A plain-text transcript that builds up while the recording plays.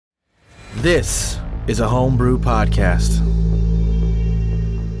This is a homebrew podcast.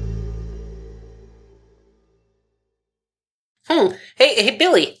 Hey,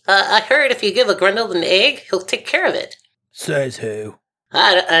 Billy. I heard if you give a Grundle an egg, he'll take care of it. Says who?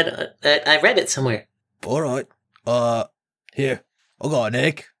 I read it somewhere. Alright. Here. I got an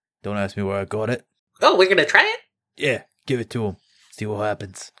egg. Don't ask me where I got it. Oh, we're gonna try it? Yeah, give it to him. See what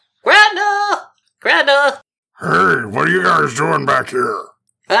happens. Grundle! Hey, what are you guys doing back here?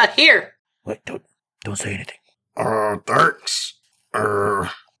 Here. Wait, don't say anything. Thanks.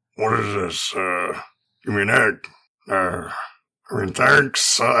 What is this? Give me an egg.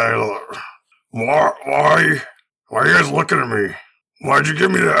 Thanks. Why are you guys looking at me? Why'd you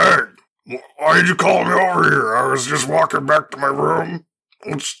give me the egg? Why did you call me over here? I was just walking back to my room.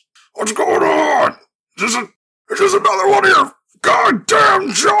 What's going on? Is this another one of your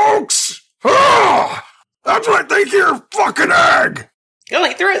goddamn jokes? Ah! That's what I think of your fucking egg! Oh,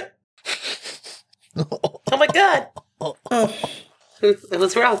 he threw it. Oh my god.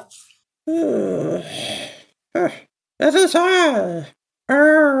 What's wrong? It is I,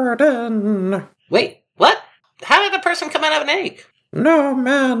 Erden. Wait, what? How did a person come out of an egg? No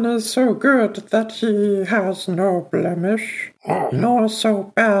man is so good that he has no blemish, nor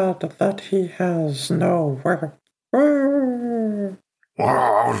so bad that he has no worth. Wow,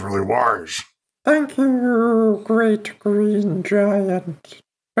 that was really wise. Thank you, great green giant.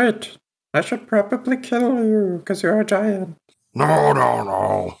 Wait, I should probably kill you, because you're a giant.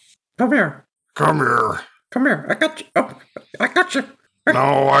 No. Come here. Come here. Come here. I got you. Oh, I got you.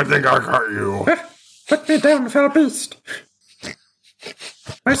 No, I think I got you. Put me down, fell beast.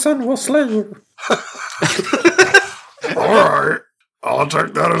 My son will slay you. Alright, I'll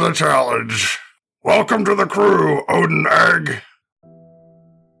take that as a challenge. Welcome to the crew, Odin Egg.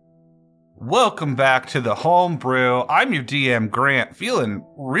 Welcome back to the Homebrew. I'm your DM, Grant, feeling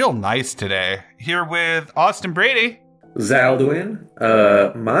real nice today. Here with Austin Brady. Zaldwin,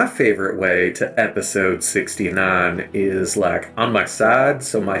 my favorite way to episode 69 is like on my side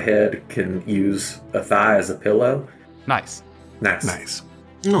so my head can use a thigh as a pillow. Nice. Nice.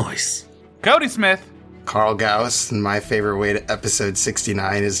 Cody Smith. Carl Gauss, and my favorite way to episode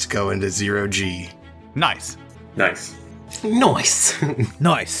 69 is to go into 0G. Nice. Nice.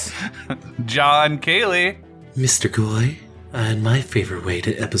 Nice. John Cayley. Mr. Goy, and my favorite way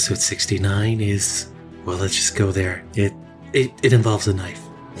to episode 69 is... Well, let's just go there. It involves a knife.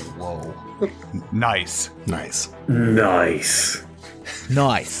 Whoa. Nice. Nice.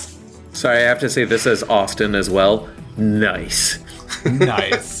 Sorry, I have to say this as Austin as well. Nice.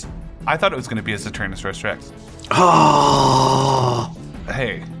 Nice. I thought it was going to be a Saturnus Rex. Oh!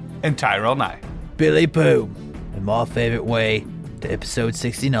 Hey, and Tyrell Nye. Billy Boom. And my favorite way to episode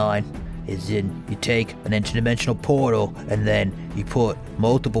 69 is in you take an interdimensional portal and then you put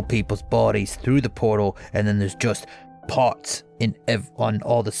multiple people's bodies through the portal and then there's just parts on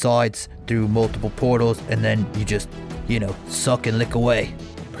all the sides through multiple portals and then you just, suck and lick away.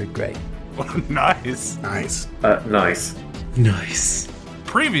 Pretty great. Nice. Nice.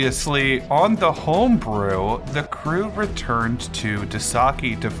 Previously on the Homebrew, the crew returned to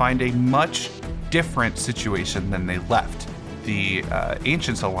Dasaki to find a much different situation than they left. The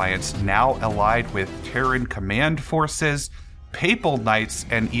Ancients Alliance, now allied with Terran command forces, Papal Knights,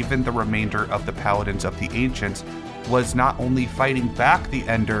 and even the remainder of the Paladins of the Ancients, was not only fighting back the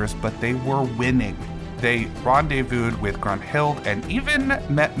Enders, but they were winning. They rendezvoused with Grunhild and even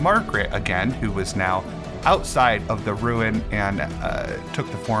met Margaret again, who was now outside of the ruin and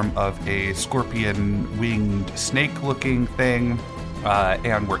took the form of a scorpion-winged snake-looking thing,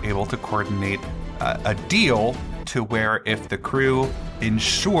 and were able to coordinate a deal to where if the crew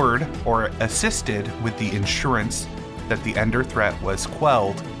insured or assisted with the insurance that the Ender threat was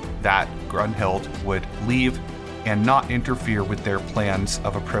quelled, that Grunhild would leave and not interfere with their plans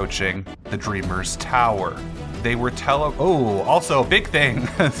of approaching the Dreamer's Tower. They were also big thing,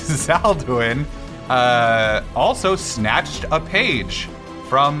 Zalduin also snatched a page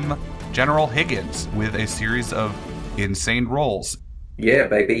from General Higgins with a series of insane rolls. Yeah,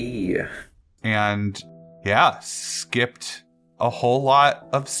 baby. And skipped a whole lot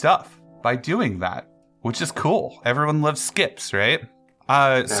of stuff by doing that, which is cool. Everyone loves skips, right?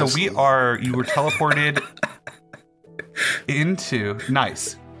 So you were teleported into...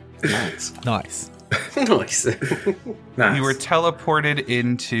 Nice. Nice. Nice. You were teleported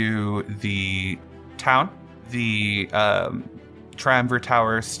into the town. The Triumvir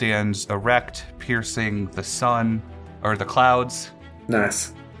Tower stands erect, piercing the sun, or the clouds.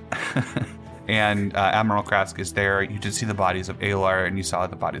 Nice. And Admiral Krask is there. You did see the bodies of Alar, and you saw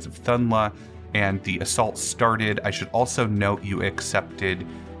the bodies of Thunla, and the assault started. I should also note you accepted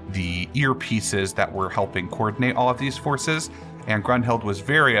the earpieces that were helping coordinate all of these forces. And Grunhild was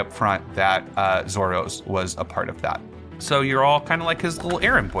very upfront that Zoros was a part of that. So you're all kind of like his little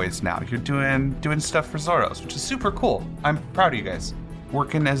errand boys now. You're doing stuff for Zoros, which is super cool. I'm proud of you guys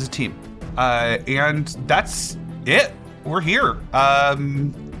working as a team. And that's it. We're here.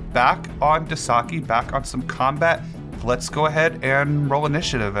 Back on Dasaki, back on some combat. Let's go ahead and roll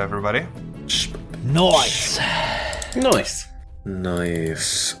initiative, everybody. Nice. Nice.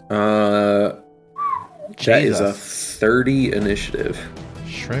 That is a 30 initiative.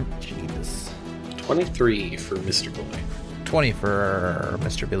 Shrimp Jesus. 23 for Mr. Boy. 20 for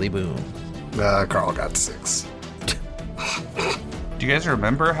Mr. Billy Boom. Carl got 6. Do you guys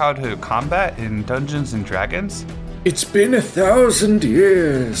remember how to combat in Dungeons and Dragons? It's been 1,000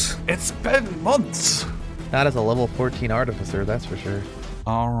 years. It's been months. Not as a level 14 artificer, that's for sure.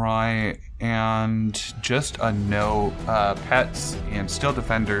 All right, and just a note, pets and still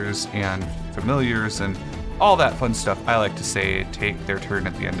defenders and familiars and all that fun stuff, I like to say take their turn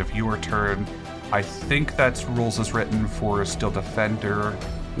at the end of your turn. I think that's rules as written for still defender.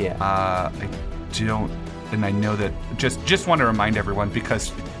 Yeah. I don't, and I know that, just want to remind everyone,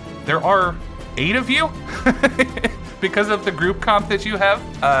 because there are 8 of you, because of the group comp that you have,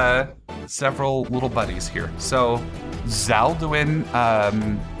 several little buddies here. So Zalduin,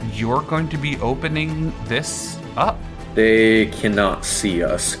 you're going to be opening this up. They cannot see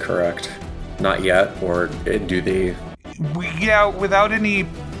us, correct? Not yet, or do they? Yeah, without any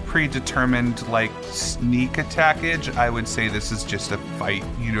predetermined, like, sneak attackage, I would say this is just a fight,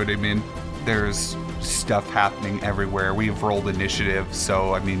 you know what I mean? There's stuff happening everywhere. We've rolled initiative,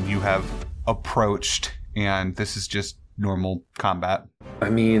 so, I mean, you have approached, and this is just normal combat. I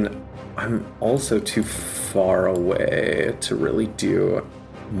mean, I'm also too far away to really do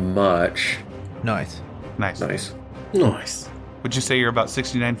much. Nice. Nice. Would you say you're about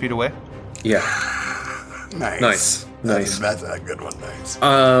 69 feet away? Yeah. Nice. Nice. That's a good one. Nice.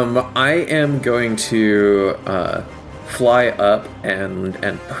 I am going to fly up and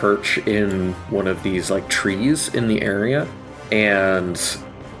perch in one of these like trees in the area, and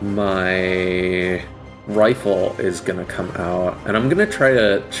my rifle is gonna come out, and I'm gonna try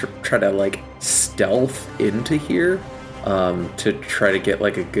to like stealth into here, to try to get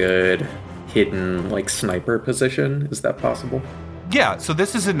like a good hidden like sniper position. Is that possible? Yeah, so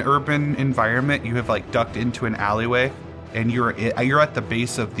this is an urban environment. You have like ducked into an alleyway, and you're at the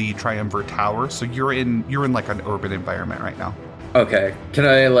base of the Triumvirate Tower. So you're in like an urban environment right now. Okay. Can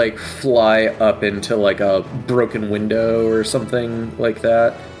I like fly up into like a broken window or something like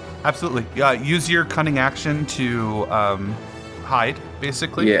that? Absolutely. Use your cunning action to hide,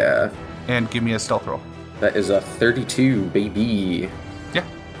 basically. Yeah. And give me a stealth roll. That is a 32, baby. Yeah.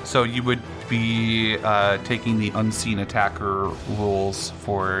 So you would be taking the unseen attacker rules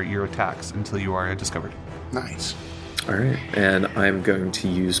for your attacks until you are discovered. Nice. All right, and I'm going to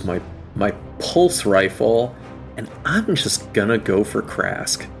use my pulse rifle, and I'm just gonna go for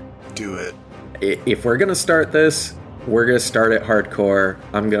Krask. Do it. If we're gonna start this, we're gonna start it hardcore.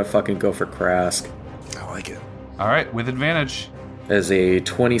 I'm gonna fucking go for Krask. I like it. All right, with advantage. As a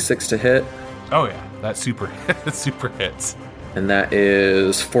 26 to hit. Oh yeah, that super hits. And that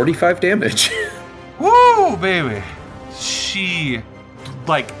is 45 damage. Woo, baby. She,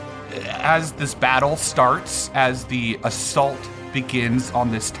 like, as this battle starts, as the assault begins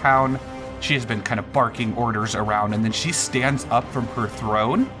on this town, she has been kind of barking orders around, and then she stands up from her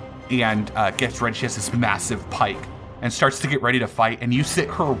throne and gets ready. She has this massive pike and starts to get ready to fight, and you sit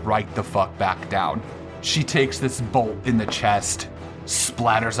her right the fuck back down. She takes this bolt in the chest,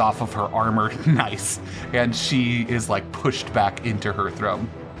 splatters off of her armor, nice, and she is like pushed back into her throne.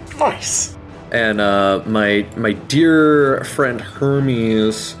 Nice. And my dear friend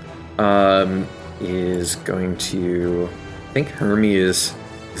Hermes is going to... I think Hermes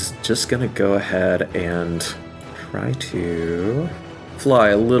is just going to go ahead and try to fly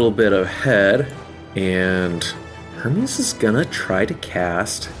a little bit ahead, and Hermes is going to try to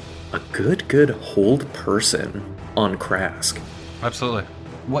cast a good hold person on Krask. Absolutely.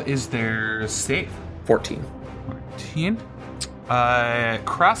 What is their save? 14. 14.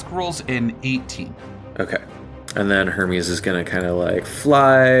 Krask rolls in 18. Okay. And then Hermes is going to kind of like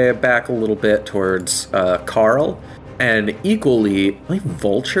fly back a little bit towards Carl. And equally, my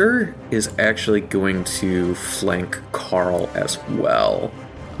Vulture is actually going to flank Carl as well,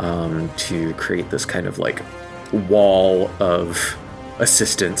 to create this kind of like wall of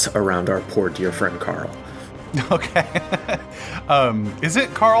assistance around our poor dear friend Carl. Okay. Is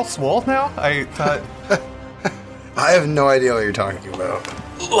it Carl Swole now? I thought... I have no idea what you're talking about.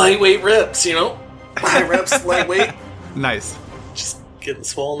 Lightweight reps, you know? High reps, lightweight. Nice. Just getting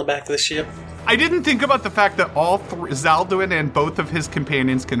swole in the back of the ship. I didn't think about the fact that all Zalduin and both of his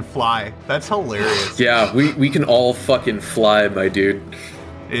companions can fly. That's hilarious. Yeah, we can all fucking fly, my dude.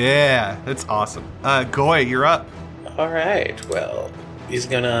 Yeah, that's awesome. Goy, you're up. All right. Well, he's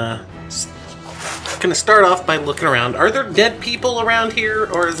gonna start off by looking around. Are there dead people around here,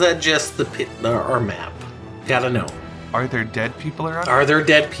 or is that just the pit, our map? Gotta know. Are there dead people around? Are there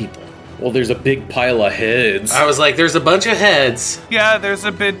dead people? Well, there's a big pile of heads. I was like, there's a bunch of heads. Yeah, there's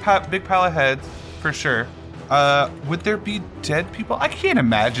a big pile of heads, for sure. Would there be dead people? I can't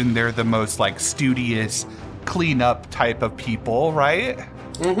imagine they're the most, like, studious, clean-up type of people, right?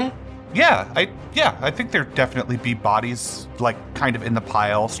 Mm-hmm. Yeah, I think there'd definitely be bodies, like, kind of in the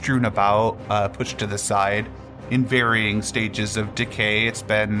pile, strewn about, pushed to the side, in varying stages of decay.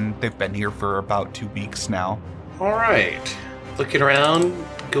 They've been here for about 2 weeks now. All right. Looking around,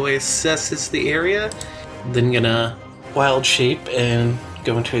 Goy assesses the area, then gonna wild shape and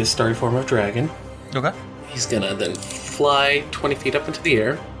go into his starry form of dragon. Okay. He's gonna then fly 20 feet up into the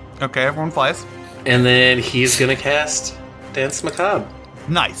air, Okay, everyone flies. and then he's gonna cast Dance Macabre.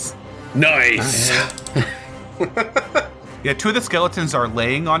 Nice. Nice. Yeah, 2 of the skeletons are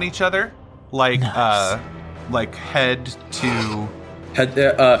laying on each other, like head to...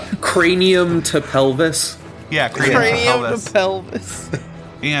 Cranium to pelvis. Yeah, Cranium to pelvis.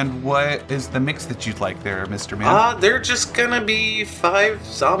 And what is the mix that you'd like there, Mr. Man? They're just gonna be 5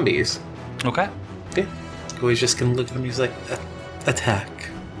 zombies. Okay. Yeah. Goy's just gonna look at him, he's like, attack.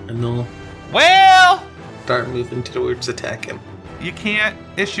 And they'll Well, start moving towards attack him. you can't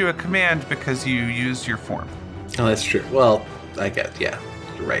issue a command because you used your form. Oh, that's true. Well, I guess, yeah.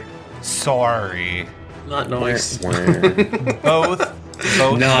 You're right. Sorry. Not nice. Both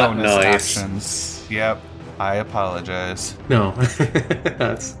Not bonus nice. actions. Yep. I apologize. No.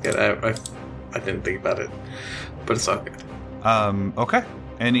 That's good. I didn't think about it. But it's all good. Okay.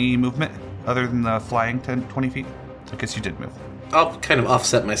 Any movement other than the flying 20 feet? I guess you did move. I'll kind of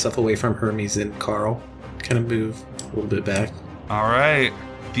offset myself away from Hermes and Carl. Kind of move a little bit back. All right.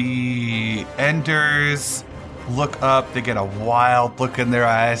 The Enders look up. They get a wild look in their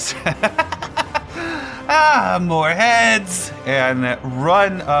eyes. More heads. And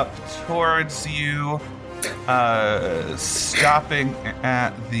run up towards you, stopping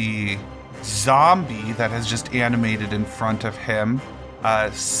at the zombie that has just animated in front of him.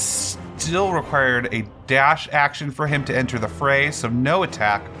 Still required a dash action for him to enter the fray, so no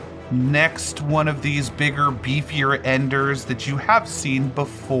attack. Next, one of these bigger, beefier Enders that you have seen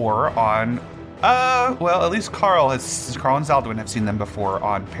before on, well, at least Carl and Zaldwin have seen them before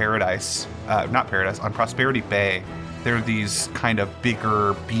on on Prosperity Bay. They're these kind of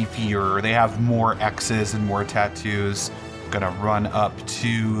bigger, beefier, they have more X's and more tattoos. Gonna run up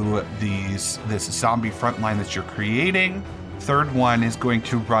to this zombie front line that you're creating. Third one is going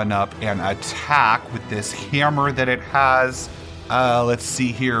to run up and attack with this hammer that it has. Let's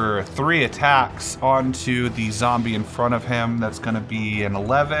see here. 3 attacks onto the zombie in front of him. That's going to be an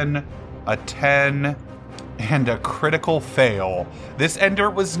 11, a 10, and a critical fail. This Ender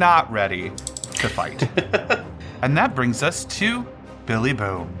was not ready to fight. And that brings us to Billy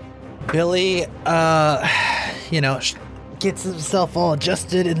Boom. Billy, gets himself all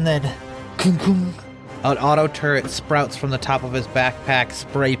adjusted and then an auto turret sprouts from the top of his backpack,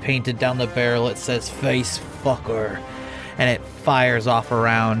 spray painted down the barrel. It says "Face Fucker," and it fires off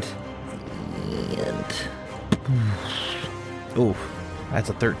around. And ooh, that's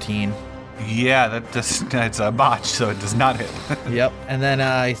a 13. Yeah, that's a botch, so it does not hit. Yep. And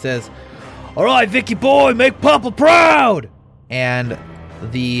then he says, "All right, Vicky boy, make Papa proud!" And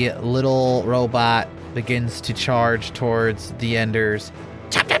the little robot begins to charge towards the Enders.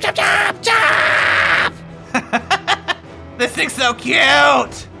 Chop, chop, chop, chop, chop! This thing's so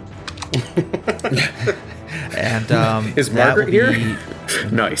cute! And is Margaret here?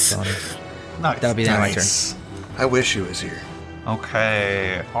 Nice. Nice. That'll be my turn. Nice. I wish she was here.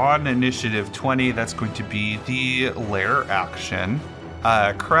 Okay, on initiative 20, that's going to be the lair action.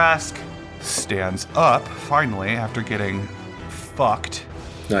 Krask stands up, finally, after getting fucked.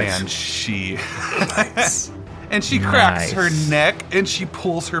 Nice. And she... and she cracks her neck, and she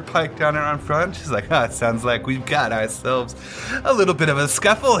pulls her pike down around front. She's like, it sounds like we've got ourselves a little bit of a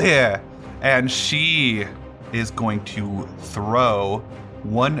scuffle here. And she is going to throw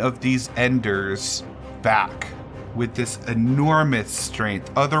one of these Enders back with this enormous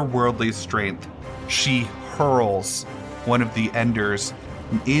strength, otherworldly strength. She hurls one of the Enders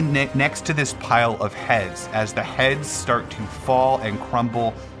next to this pile of heads. As the heads start to fall and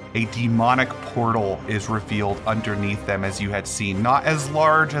crumble, a demonic portal is revealed underneath them, as you had seen. Not as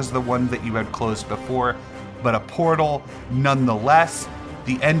large as the one that you had closed before, but a portal nonetheless.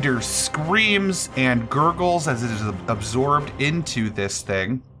 The ender screams and gurgles as it is absorbed into this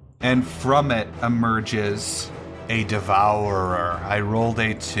thing, and from it emerges a devourer. I rolled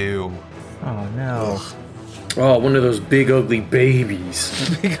a 2. Oh no. Ugh. Oh, one of those big ugly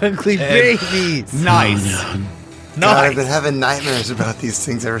babies. Big ugly babies. Nice. God, I've been having nightmares about these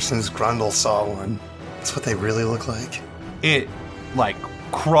things ever since Grundle saw one. That's what they really look like. It, like,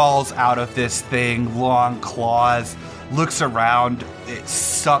 crawls out of this thing, long claws, looks around, it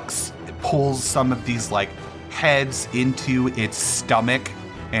sucks, it pulls some of these, like, heads into its stomach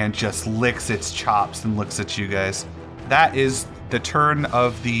and just licks its chops and looks at you guys. That is the turn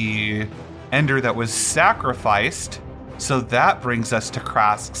of the ender that was sacrificed, so that brings us to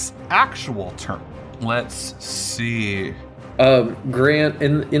Krask's actual turn. Let's see. Grant,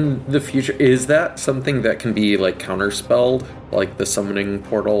 in the future, is that something that can be, like, counterspelled? Like the summoning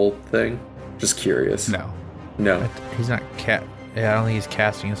portal thing? Just curious. No. No. He's not Yeah, I don't think he's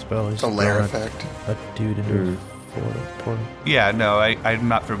casting a spell. He's It's a lair throwing effect. A dude into a portal. Yeah, no, I'm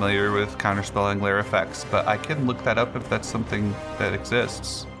not familiar with counterspelling lair effects, but I can look that up if that's something that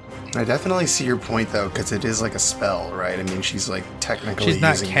exists. I definitely see your point, though, because it is like a spell, right? I mean, she's like technically She's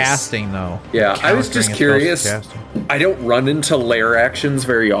not using casting, though. Yeah, I was just Countering a spell she's curious. casting. I don't run into lair actions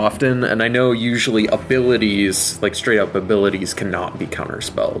very often, and I know usually abilities, like straight up abilities, cannot be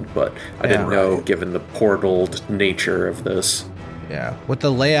counterspelled, but I didn't know, Right. given the portaled nature of this. Yeah. With the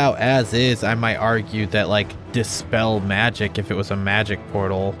layout as is, I might argue that, like, dispel magic, if it was a magic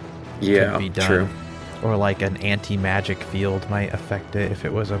portal, Yeah, could be done. true. Or, like, an anti-magic field might affect it if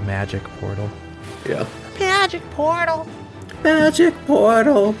it was a magic portal. Yeah. Magic portal! Magic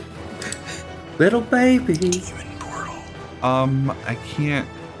portal. Little baby. I can't.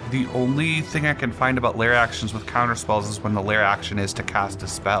 The only thing I can find about lair actions with counterspells is when the lair action is to cast a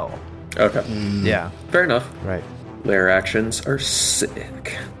spell. Okay. Yeah, Fair enough. right. Lair actions are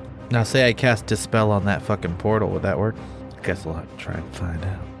sick. Now, say I cast Dispel on that fucking portal, would that work? I guess we'll have to try and find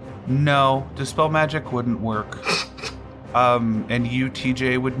out. No, dispel magic wouldn't work. And you,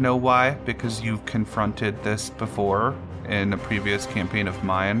 TJ, would know why, because you've confronted this before in a previous campaign of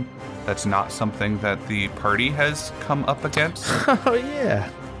mine. That's not something that the party has come up against. Oh, yeah.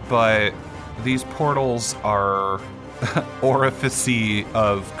 But these portals are orifice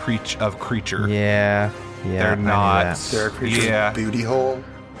of creature. Yeah. They're not. They're a creature's booty hole.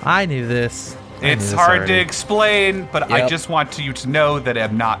 I knew this. It's hard to explain, but I Yep. just want you to know that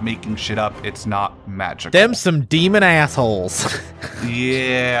I'm not making shit up. It's not magical. Them some demon assholes.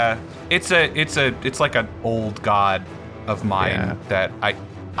 Yeah, it's like an old god of mine Yeah. that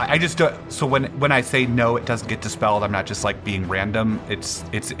I just don't. So when I say no, it doesn't get dispelled. I'm not just like being random. It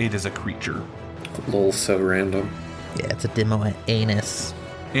is a creature, Lol, so random. Yeah, it's a demo anus.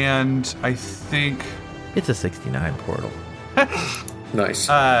 and I think It's a 69 portal. Nice.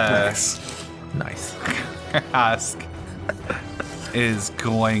 Nice. Nice. Ask is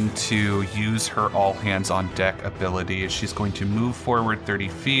going to use her all hands on deck ability. She's going to move forward 30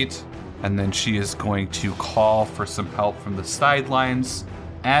 feet, and then she is going to call for some help from the sidelines.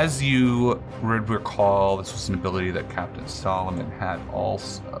 As you would recall, this was an ability that Captain Solomon had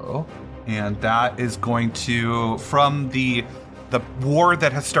also, and that is going to, from the war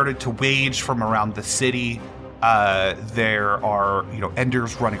that has started to wage from around the city. There are,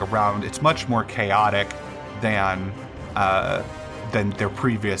 enders running around. It's much more chaotic than their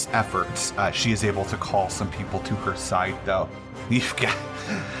previous efforts. She is able to call some people to her side, though.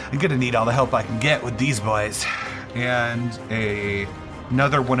 I'm gonna need all the help I can get with these boys. And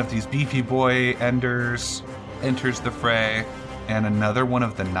another one of these beefy boy enders enters the fray, and another one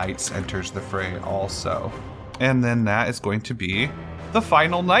of the knights enters the fray also. And then that is going to be the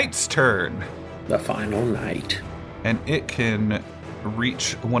final knight's turn. The final night. And it can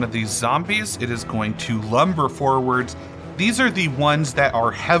reach one of these zombies. It is going to lumber forwards. These are the ones that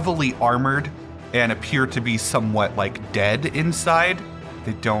are heavily armored and appear to be somewhat like dead inside.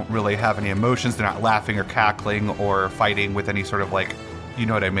 They don't really have any emotions. They're not laughing or cackling or fighting with any sort of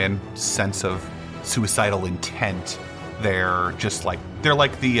sense of suicidal intent. They're just like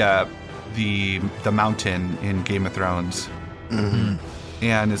the mountain in Game of Thrones. Mm-hmm.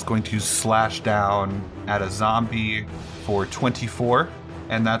 And is going to slash down at a zombie for 24,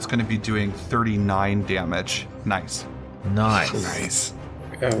 and that's going to be doing 39 damage. Nice. Nice. Nice.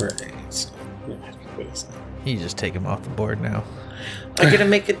 Alright. You just take him off the board now. I gotta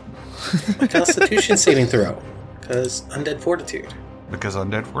make it a Constitution saving throw. Because Undead Fortitude. Because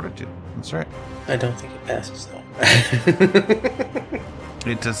undead fortitude. That's right. I don't think it passes, though.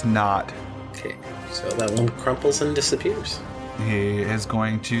 It does not. Okay, so that one crumples and disappears. He is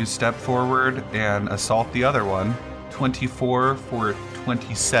going to step forward and assault the other one. 24 for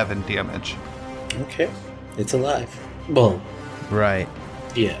 27 damage. Okay. It's alive. Well, Right.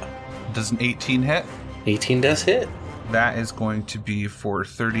 yeah. Does an 18 hit? 18 does hit. That is going to be for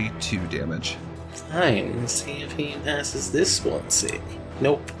 32 damage. Fine. Let's see if he passes this one save.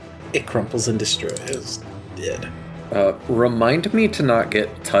 Nope. It crumples and destroys. Dead. Remind me to not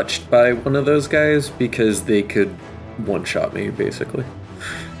get touched by one of those guys because they could one-shot me, basically.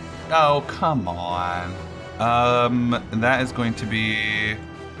 Oh, come on. That is going to be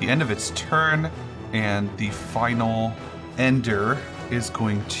the end of its turn, and the final ender is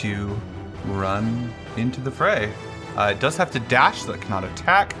going to run into the fray. It does have to dash, so it cannot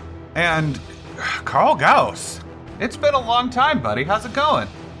attack. And Carl Gauss, it's been a long time, buddy. How's it going?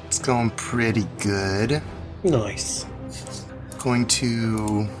 It's going pretty good. Nice. Going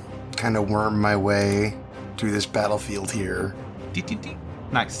to kind of worm my way through this battlefield here DTT.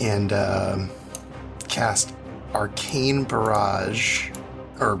 Nice. and cast Arcane Barrage,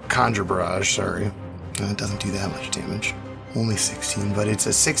 or Conjure Barrage, sorry. It doesn't do that much damage. Only 16, but it's a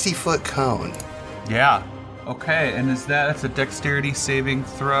 60-foot cone. Yeah. Okay, and that's a dexterity saving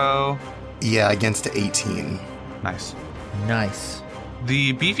throw. Yeah, against a 18. Nice. Nice.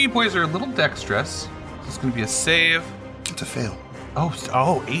 The beefy boys are a little dexterous. It's going to be a save. It's a fail.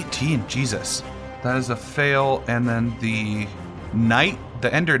 Oh, 18. Jesus. That is a fail. And then the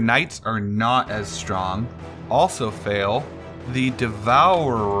Ender Knights are not as strong. Also fail. The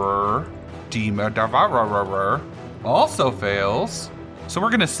Devourer also fails. So we're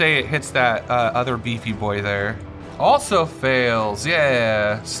going to say it hits that other beefy boy there. Also fails.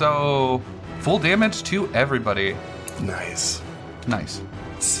 Yeah. So full damage to everybody. Nice. Nice.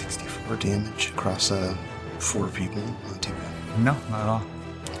 64 damage across 4 people. Not too bad. No, not at all.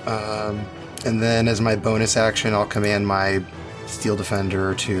 And then as my bonus action, I'll command my Steel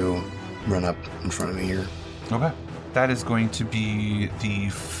Defender to run up in front of me here. Okay. That is going to be the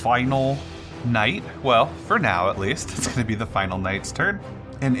final knight. Well, for now at least, it's going to be the final knight's turn.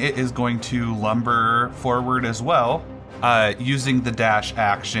 And it is going to lumber forward as well. Using the dash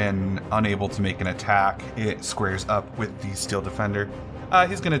action, unable to make an attack, it squares up with the Steel Defender.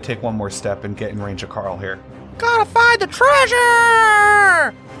 He's going to take one more step and get in range of Carl here. Gotta find the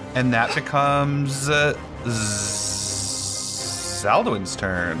treasure! And that becomes Zaldwin's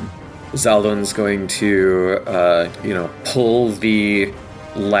turn. Zaldwin's going to, pull the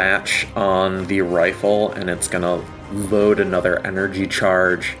latch on the rifle, and it's going to load another energy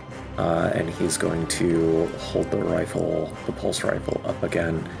charge, and he's going to hold the pulse rifle up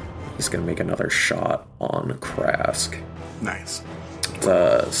again. He's going to make another shot on Krask. Nice.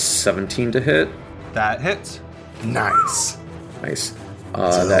 It's 17 to hit. That hits. Nice. Nice.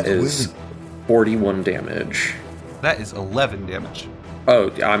 That is 41 damage. That is 11 damage.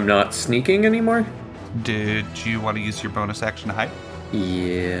 Oh, I'm not sneaking anymore? Did you want to use your bonus action to hide?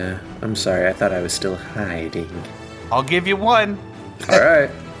 Yeah. I'm sorry, I thought I was still hiding. I'll give you one. All right.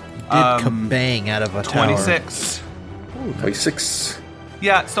 Did kabang out of a tower. 26. 26.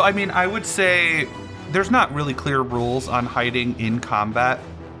 Yeah, so I mean, I would say there's not really clear rules on hiding in combat.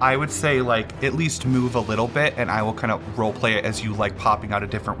 I would say, like, at least move a little bit, and I will kind of roleplay it as you, like, popping out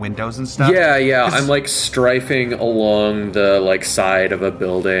of different windows and stuff. Yeah, I'm, like, strafing along the, like, side of a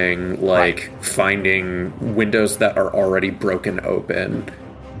building, like, right. Finding windows that are already broken open,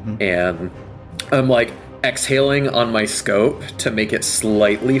 and I'm, like, exhaling on my scope to make it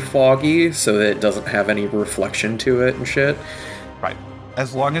slightly foggy so that it doesn't have any reflection to it and shit. Right.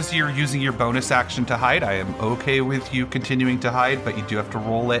 As long as you're using your bonus action to hide, I am okay with you continuing to hide, but you do have to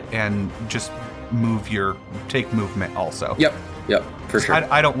roll it and just take movement also. Yep, for sure.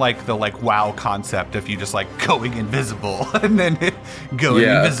 I don't like the, like, WoW concept of you just, like, going invisible and then going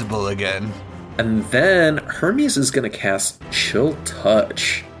invisible again. And then Hermes is going to cast Chill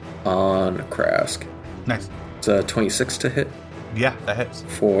Touch on Krask. Nice. It's a 26 to hit. Yeah, that hits.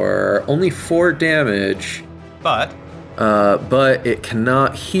 For only 4 damage. But it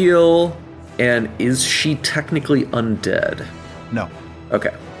cannot heal. And is she technically undead? no.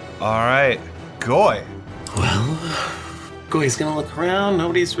 Okay. All right. Goy. Well, Goy's gonna look around.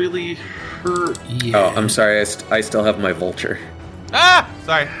 Nobody's really hurt yet. Oh, I'm sorry. I still have my Vulture.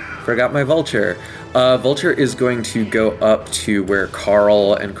 Sorry. Forgot my Vulture. Vulture is going to go up to where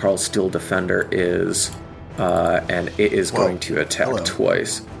Carl and Carl's Steel Defender is. And it is going to attack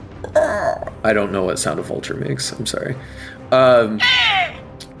twice. I don't know what sound a vulture makes. I'm sorry.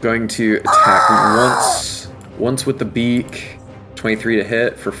 Going to attack once with the beak. 23 to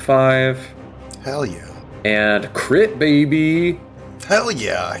hit for 5. Hell yeah. And crit, baby. Hell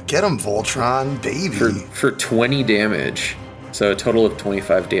yeah. Get him, Voltron, baby. For 20 damage. So a total of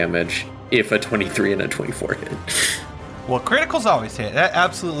 25 damage if a 23 and a 24 hit. Well, criticals always hit. That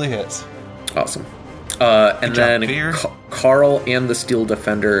absolutely hits. Awesome. And job, then Veer. Carl and the Steel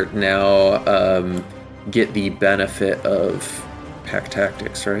Defender now get the benefit of pack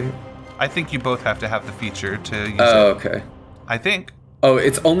tactics, right? I think you both have to have the feature to use Oh, it. okay. I think. Oh,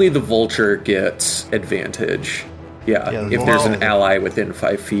 it's only the Vulture gets advantage. Yeah, Yeah, if there's an Vulture. ally within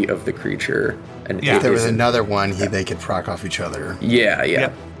 5 feet of the creature. And Yeah. it If there was isn't- another one, they could proc off each other. Yeah.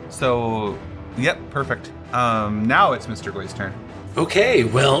 Yep. So, yep, perfect. Now it's Mr. Goy's turn. Okay,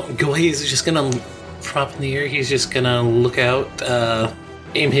 well, Goy is just gonna prop in the air. He's just gonna look out,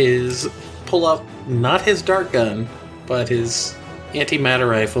 pull up not his dart gun, but his antimatter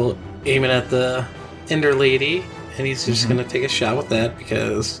rifle, aim it at the Ender Lady, and he's just gonna take a shot with that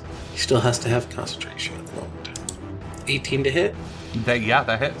because he still has to have concentration at the moment. 18 to hit. That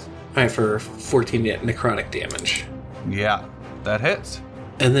hits. All right, for 14 necrotic damage. Yeah, that hits.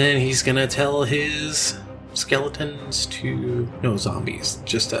 And then he's gonna tell his skeletons zombies,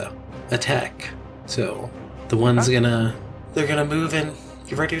 just to attack. So the one's they're gonna move and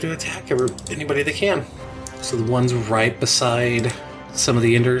get ready to attack anybody they can. So the one's right beside some of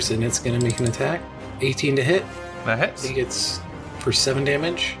the Enders, and it's gonna make an attack. 18 to hit. That hits. He gets for 7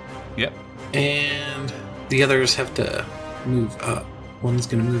 damage. Yep. And the others have to move up. One's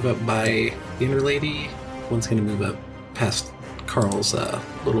gonna move up by the Ender Lady. One's gonna move up past Carl's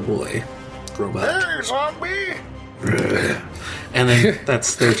little boy robot. Hey, zombie! And then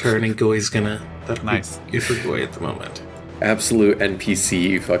that's their turn, and Goy's gonna... That'll Nice. be good for Goy at the moment. Absolute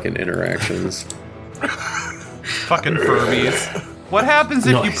NPC fucking interactions. Fucking Furbies. What happens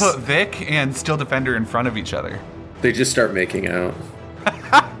if you Nice. put Vic and Steel Defender in front of each other? They just start making out.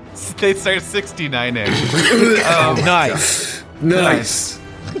 They start 69ing. Nice. Nice.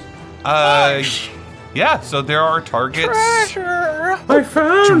 Yeah, so there are targets I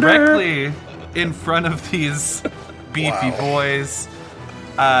found it. directly in front of these beefy boys.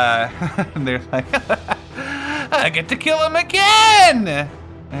 And they're like, I get to kill him again!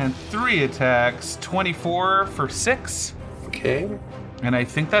 And 3 attacks, 24 for 6. Okay. And I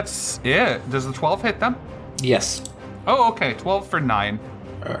think that's it. Does the 12 hit them? Yes. Oh, okay, 12 for 9.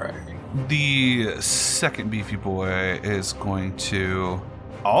 Alright. The second beefy boy is going to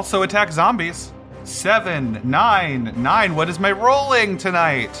also attack zombies. 7, 9, 9. What is my rolling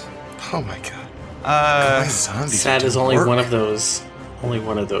tonight? Oh my god. Uh, My zombies Sad do is only work. one of those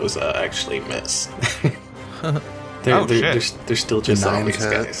actually miss. Oh, shit. They're still just The zombies,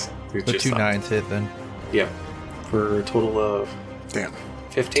 9s hit. guys. They're The just 2 zombies. 9s hit then. Yeah. For a total of Damn.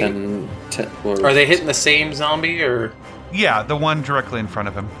 15. 10 Are they hitting the same zombie, or... yeah, the one directly in front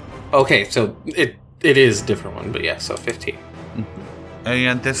of him. Okay, so it is a different one, but yeah, so 15.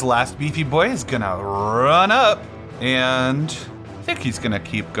 And this last beefy boy is gonna run up, and I think he's gonna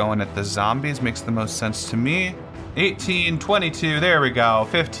keep going at the zombies. Makes the most sense to me. 18, 22, there we go.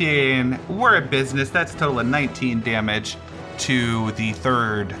 15, we're at business. That's a total of 19 damage to the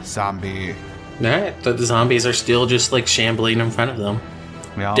third zombie. Alright, the zombies are still just like shambling in front of them.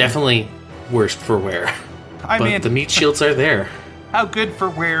 Yeah. Definitely worst for wear. I But mean, the meat shields are there. how good for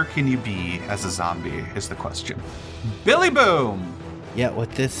where can you be as a zombie is the question. Billy Boom! Yeah,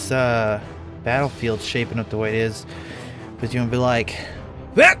 with this battlefield shaping up the way it is, because you're gonna be like,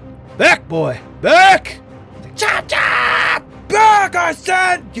 back, boy, back! Chop, chop! Back, I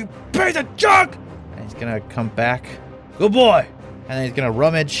said, you piece of junk! And he's gonna come back, good boy! And then he's gonna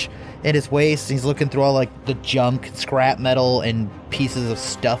rummage in his waist, and he's looking through all like the junk, scrap metal, and pieces of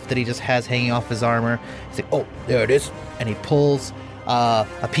stuff that he just has hanging off his armor. He's like, oh, there it is. And he pulls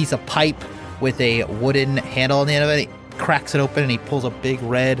a piece of pipe with a wooden handle on the end of it. He cracks it open, and he pulls a big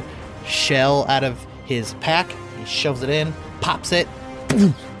red shell out of his pack. He shoves it in, pops it,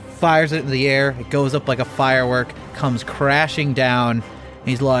 boom, fires it into the air. It goes up like a firework, comes crashing down. And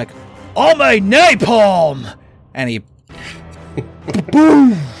he's like, "I made napalm!" And he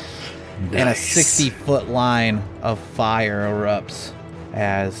boom, and a 60-foot line of fire erupts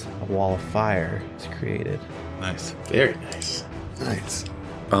as a wall of fire is created. Nice. Very nice. Nice.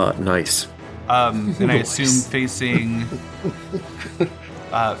 Nice. And I assume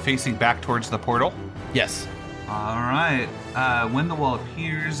facing back towards the portal. Yes. All right. When the wall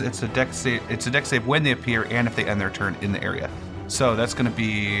appears, it's a dex save. It's a dex save when they appear and if they end their turn in the area. So that's going to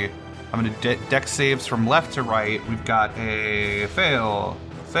be. I'm going to dex saves from left to right. We've got a fail,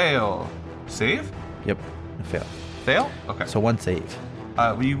 save, Yep. I failed. fail. Okay. So one save.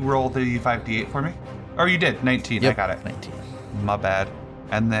 Will you roll the 5d8 for me? Or you did 19. Yep. I got it. 19. My bad.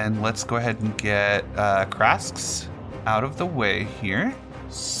 And then let's go ahead and get Krasks out of the way here.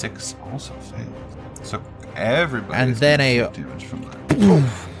 6 also failed. So Everybody. And then damage from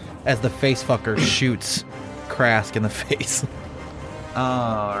that. as the face fucker shoots Krask in the face.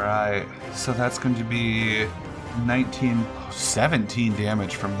 All right. So that's going to be 17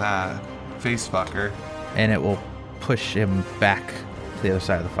 damage from that face fucker. And it will push him back to the other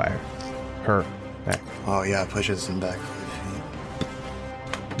side of the fire. Her back. Oh, yeah, it pushes him back 5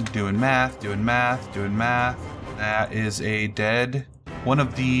 feet. Doing math. That is a dead. One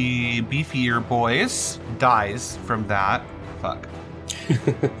of the beefier boys dies from that. Fuck.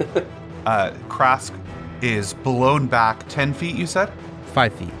 Krask is blown back 10 feet, you said?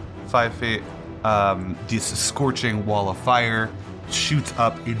 5 feet. 5 feet. This scorching wall of fire shoots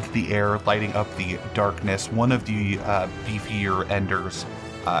up into the air, lighting up the darkness. One of the beefier enders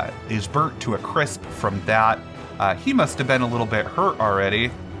is burnt to a crisp from that. He must have been a little bit hurt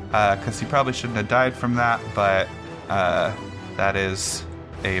already, because he probably shouldn't have died from that, but that is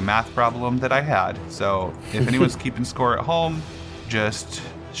a math problem that I had. So if anyone's keeping score at home, just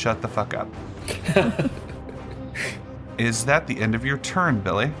shut the fuck up. Is that the end of your turn,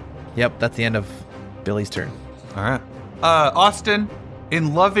 Billy? Yep, that's the end of Billy's turn. All right. Austin,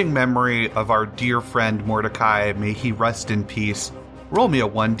 in loving memory of our dear friend Mordecai, may he rest in peace, roll me a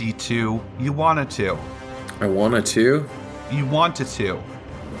 1d2. You wanted to. I wanted to. You wanted to.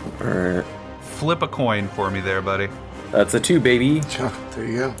 All right. Flip a coin for me there, buddy. That's a 2, baby. There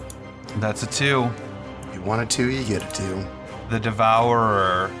you go. That's a 2. You want a 2, you get a 2. The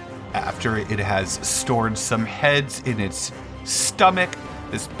Devourer, after it has stored some heads in its stomach,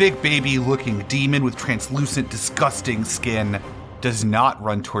 this big baby-looking demon with translucent, disgusting skin does not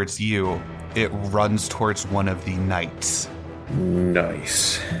run towards you. It runs towards one of the knights.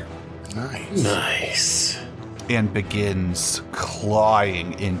 Nice. Nice. And begins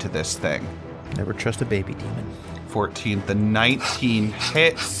clawing into this thing. Never trust a baby demon. 14. The 19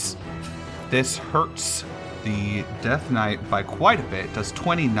 hits. This hurts the Death Knight by quite a bit. Does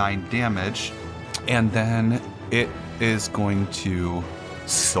 29 damage. And then it is going to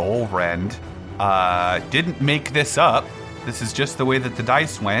Soul Rend. Didn't make this up. This is just the way that the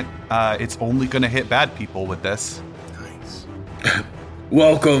dice went. It's only going to hit bad people with this. Nice.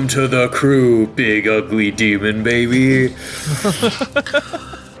 Welcome to the crew, big ugly demon baby.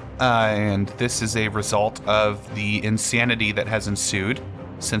 And this is a result of the insanity that has ensued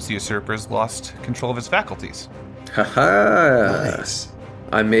since the usurper's lost control of his faculties. Haha. Nice.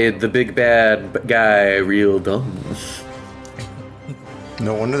 I made the big bad guy real dumb.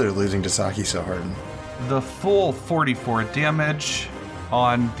 No wonder they're losing to Saki so hard. The full 44 damage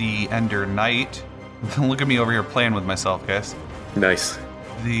on the Ender Knight. Look at me over here playing with myself, guys. Nice.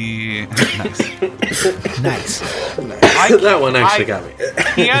 The nice. Nice. That one actually got me.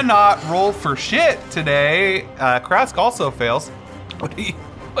 Cannot roll for shit today. Krask also fails.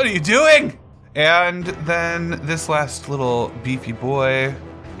 What are you doing? And then this last little beefy boy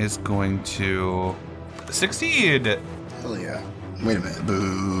is going to succeed. Hell yeah. Wait a minute.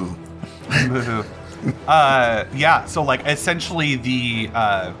 Boo. Boo. Yeah, so like essentially the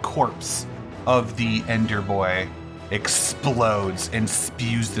corpse of the Ender Boy explodes and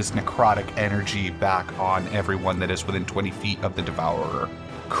spews this necrotic energy back on everyone that is within 20 feet of the Devourer.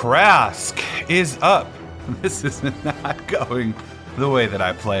 Krask is up. This is not going the way that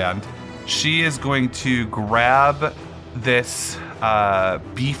I planned. She is going to grab this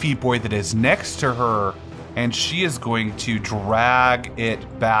beefy boy that is next to her, and she is going to drag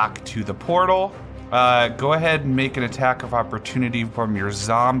it back to the portal. Go ahead and make an attack of opportunity from your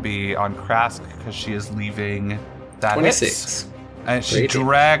zombie on Krask because she is leaving that 26. hits. And she Rating.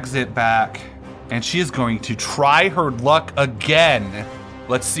 drags it back, and she is going to try her luck again.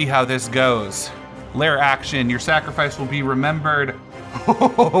 Let's see how this goes. Lair action, your sacrifice will be remembered.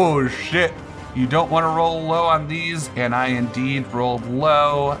 Oh, shit. You don't want to roll low on these, and I indeed rolled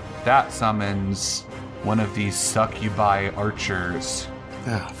low. That summons one of these succubi archers.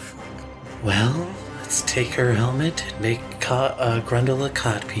 Oh, fuck. Well, let's take her helmet and make Grundle a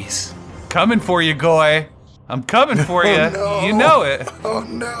codpiece. Coming for you, Goy. I'm coming for you. no. You know it. Oh,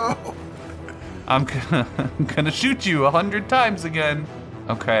 no. I'm gonna shoot you 100 times again.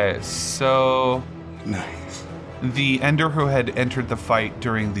 Okay, so Nice. the Ender who had entered the fight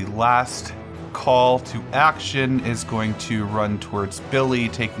during the last call to action is going to run towards Billy,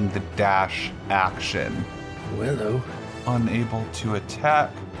 taking the dash action. Willow. Unable to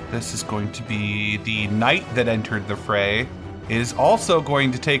attack. This is going to be the knight that entered the fray, is also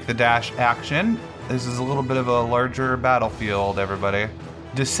going to take the dash action. This is a little bit of a larger battlefield, everybody.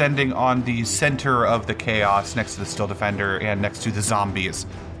 Descending on the center of the chaos next to the Still Defender and next to the zombies.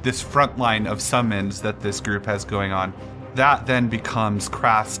 This front line of summons that this group has going on. That then becomes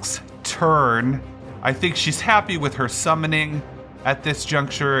Krask's turn. I think she's happy with her summoning at this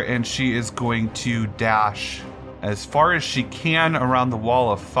juncture, and she is going to dash as far as she can around the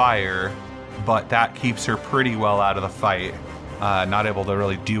wall of fire, but that keeps her pretty well out of the fight. Not able to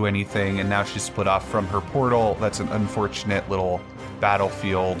really do anything, and now she's split off from her portal. That's an unfortunate little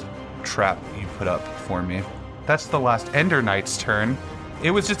battlefield trap you put up for me. That's the last Ender Knight's turn.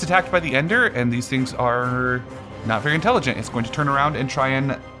 It was just attacked by the Ender, and these things are not very intelligent. It's going to turn around and try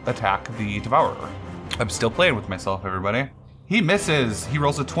and attack the Devourer. I'm still playing with myself, everybody. He misses. He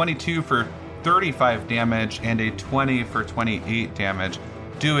rolls a 22 for 35 damage and a 20 for 28 damage,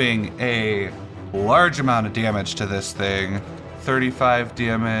 doing a large amount of damage to this thing. 35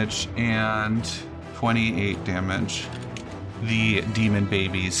 damage and 28 damage. The demon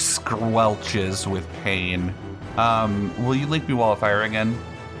baby squelches with pain. Will you link me Wall of Fire again,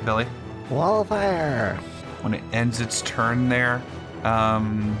 Billy? Wall of Fire. When it ends its turn there,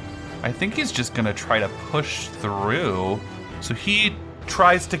 I think he's just gonna try to push through. So he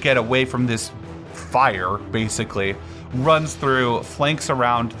tries to get away from this fire, basically, runs through, flanks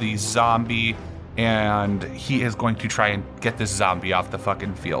around the zombie, and he is going to try and get this zombie off the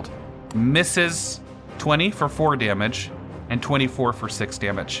fucking field. Misses 20 for 4 damage and 24 for 6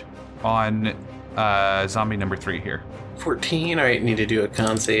 damage on zombie number 3 here. 14. All right, need to do a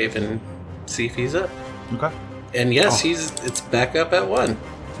con save and see if he's up. Okay. And yes, it's back up at 1.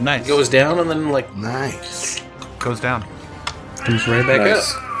 Nice. It goes down and then Nice. Goes down. comes right back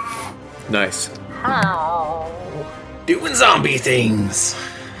Nice. up. Nice. Doing zombie things.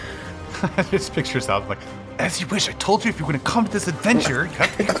 Just picture yourself like, as you wish, I told you if you're going to come to this adventure, you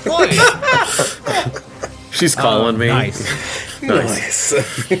have to be quiet. She's calling me. Nice. Nice.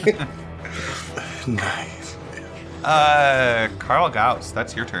 Nice. Carl Gauss,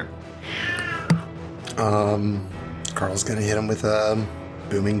 that's your turn. Carl's gonna hit him with a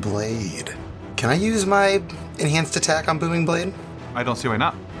Booming Blade. Can I use my enhanced attack on Booming Blade? I don't see why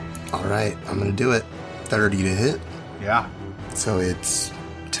not. Alright, I'm gonna do it. 30 to hit. Yeah. So it's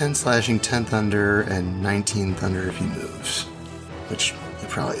 10 slashing, 10 thunder, and 19 thunder if he moves. Which he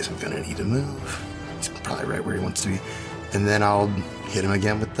probably isn't gonna need to move. He's probably right where he wants to be. And then I'll hit him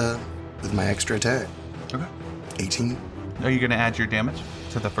again with my extra attack. Okay. 18. Are you going to add your damage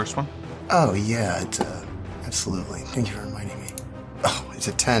to the first one? Oh yeah, it's absolutely. Thank you for reminding me. Oh, it's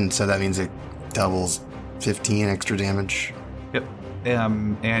a 10, so that means it doubles 15 extra damage. Yep.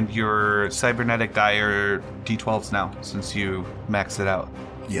 And your cybernetic die are D12s now, since you maxed it out.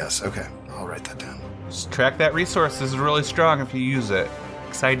 Yes, okay. I'll write that down. Just track that resource. This is really strong if you use it.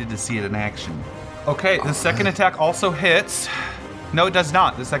 Excited to see it in action. Okay, the second attack also hits. No, it does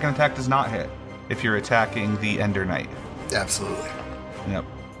not. The second attack does not hit if you're attacking the Ender Knight. Absolutely. Yep.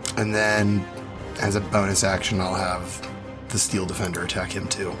 And then, as a bonus action, I'll have the Steel Defender attack him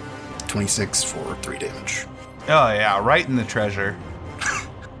too. 26 for 3 damage. Oh, yeah, right in the treasure.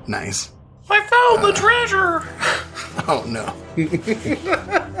 Nice. I found the treasure. Oh no.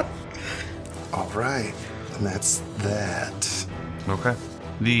 Alright. And that's that. Okay.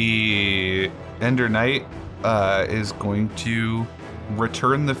 The Ender Knight is going to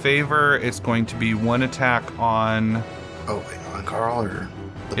return the favor. It's going to be one attack on... Oh, wait, on Carl or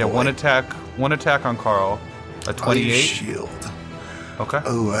the Yeah, boy? one attack on Carl. A 28. I'll use shield. Okay.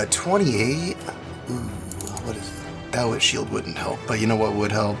 Oh, 28? Ooh, what is it? That shield wouldn't help. But you know what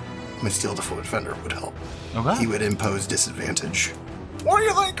would help? My Steel Defender would help. Okay. He would impose disadvantage. What do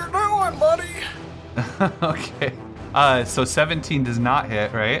you think you're doing, buddy? Okay. So 17 does not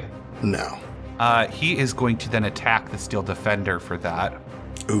hit, right? No. He is going to then attack the Steel Defender for that.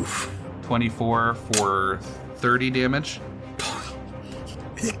 Oof. 24 for 30 damage.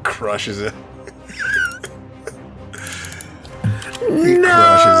 He crushes it. He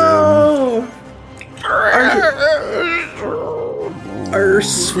crushes him. Our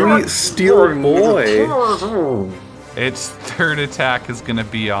sweet steel boy. Its third attack is going to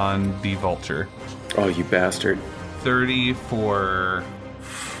be on the Vulture. Oh, you bastard. 30 for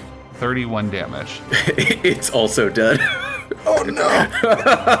 31 damage. It's also dead. Oh no.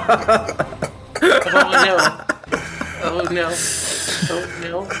 Oh no. Oh no. Oh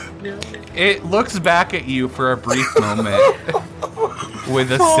no. No. It looks back at you for a brief moment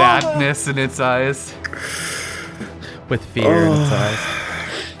with a sadness in its eyes. With fear in its eyes.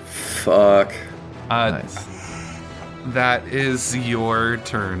 Fuck. Nice. That is your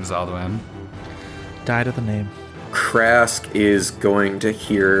turn, Zaldwin. Died of the name. Krask is going to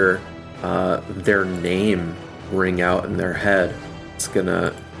hear their name ring out in their head. It's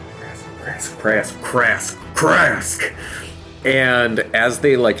gonna... Krask. And as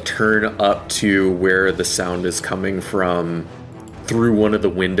they turn up to where the sound is coming from through one of the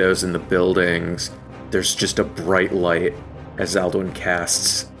windows in the buildings, there's just a bright light as Alduin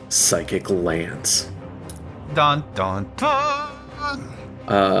casts Psychic Lance. Dun dun dun.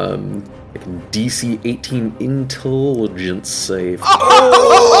 DC 18 intelligence save.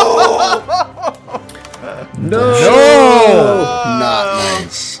 No! Not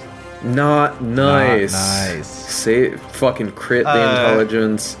nice. Not nice. Not nice. Say fucking crit the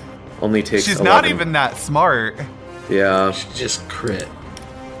intelligence. Only takes She's 11. not even that smart. Yeah. She just crit.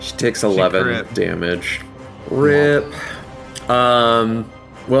 She takes 11 crit. damage. Rip.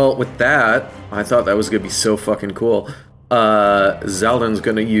 Well, with that, I thought that was gonna be so fucking cool. Zaldin's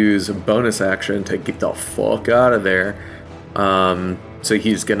gonna use a bonus action to get the fuck out of there. So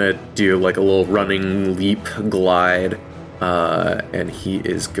he's gonna do like a little running leap glide, and he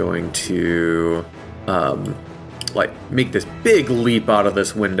is going to like make this big leap out of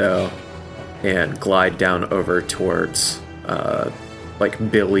this window and glide down over towards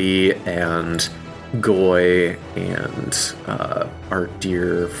like Billy and Goy and our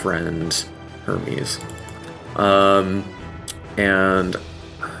dear friend Hermes. And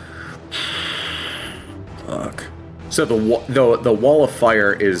fuck. So the wall of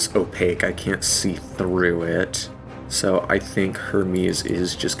fire is opaque. I can't see through it. So I think Hermes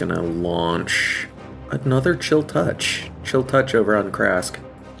is just gonna launch another chill touch. Chill touch over on Krask.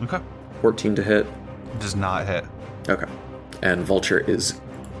 Okay. 14 to hit. Does not hit. Okay. And Vulture is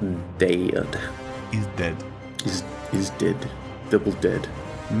dead. He's dead. He's dead. Double dead.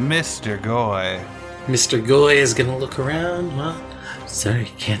 Mr. Goy. Mr. Goy is gonna look around. Well,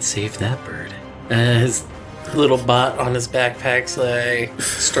 sorry, can't save that bird. His little bot on his backpack's like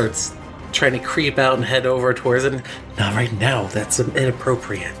starts trying to creep out and head over towards it. Not right now. That's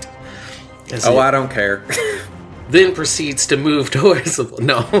inappropriate. I don't care. Then proceeds to move towards the...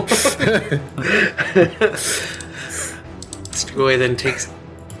 No. Mr. Goy then takes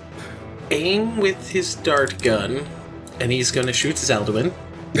aim with his dart gun, and he's going to shoot Zaldwin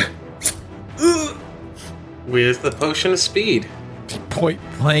with the potion of speed. Point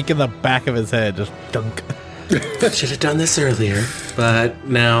blank in the back of his head, just dunk. Should have done this earlier, but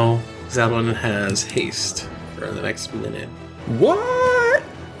now Zaldwin has haste for the next minute. What?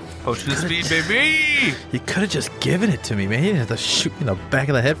 Potion of speed, baby! You could have just given it to me, man. You didn't have to shoot me in the back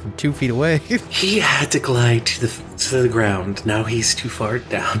of the head from 2 feet away. He had to glide to the ground. Now he's too far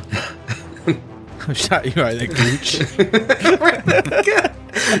down. I shot you right in the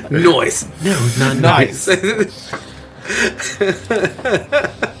gooch. Noise. No, not nice.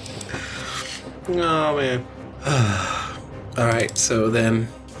 Oh, man. Alright, so then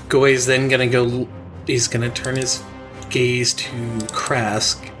Goy's then gonna go... He's gonna turn his gaze to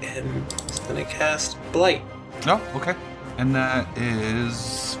Krask, and he's gonna cast Blight. Oh, okay. And that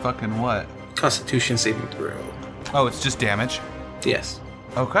is fucking what? Constitution saving throw. Oh, it's just damage. Yes.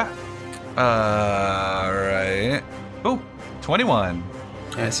 Okay. Alright. Oh, 21.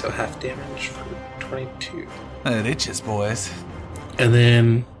 Alright, so half damage for 22. It itches, boys. And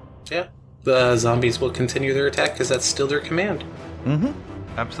then, yeah, the zombies will continue their attack because that's still their command. Mm-hmm.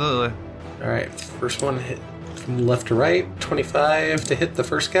 Absolutely. Alright, first one hit from left to right. 25 to hit the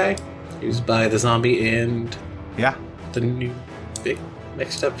first guy. Used by the zombie and Yeah. the new big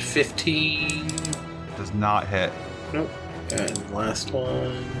mixed up 15. Does not hit. Nope. And last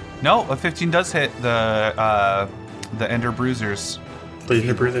one. No, a 15 does hit the Ender Bruisers. Bleeding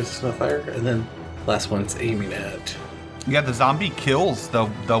the Breathers is not fire. And then last one's aiming at. Yeah, the zombie kills the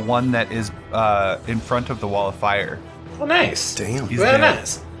one that is in front of the wall of fire. Oh, nice. Damn. He's Very dead.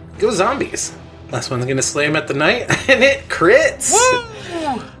 nice. Go zombies. Last one's gonna slam at the knight, and it crits!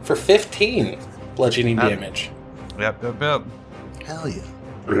 Woo! For 15 bludgeoning damage. Yep. Hell yeah.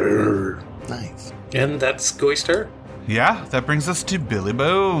 Nice. And that's Goy's turn. Yeah, that brings us to Billy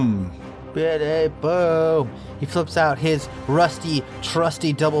Boom. Billy Boom. He flips out his rusty,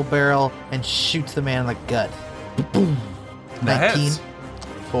 trusty double barrel and shoots the man in the gut. Boom. That 19 hits.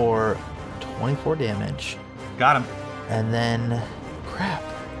 for 24 damage. Got him. And then, crap.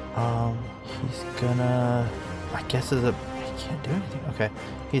 He's gonna, I guess he can't do anything. Okay.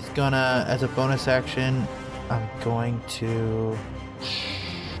 He's gonna, as a bonus action, I'm going to,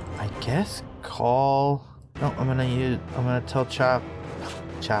 I guess, I'm gonna tell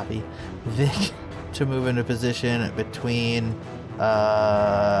Choppy, Vic, to move into position between,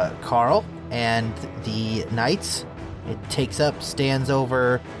 Carl and the knights. It takes up, stands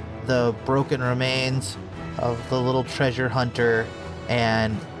over the broken remains of the little treasure hunter,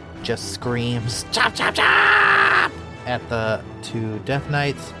 and just screams, chop, chop, chop, at the 2 Death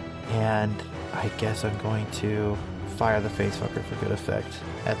Knights. And I guess I'm going to fire the facefucker for good effect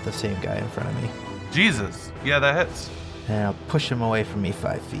at the same guy in front of me. Jesus. Yeah, that hits. And I'll push him away from me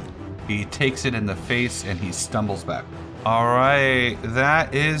 5 feet. He takes it in the face and he stumbles back. All right,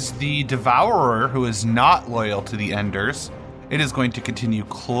 that is the Devourer, who is not loyal to the Enders. It is going to continue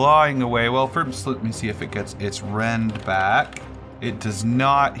clawing away. Well, first, let me see if it gets its rend back. It does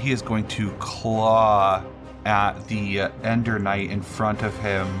not. He is going to claw at the Ender Knight in front of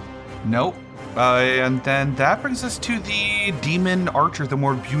him. Nope. And then that brings us to the Demon Archer, the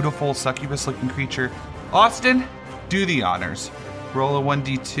more beautiful succubus-looking creature. Austin, do the honors. Roll a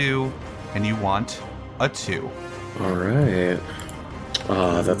 1d2, and you want a 2. All right.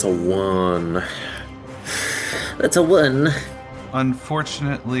 That's a 1. That's a 1.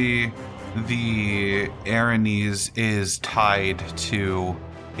 Unfortunately, the Aranese is tied to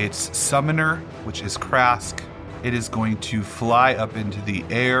its summoner, which is Krask. It is going to fly up into the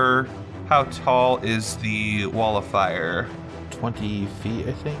air. How tall is the wall of fire? 20 feet,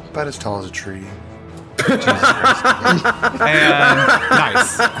 I think. About as tall as a tree. And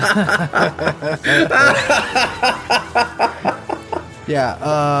nice.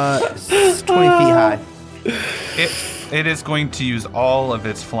 Yeah, it's 20 feet high. It is going to use all of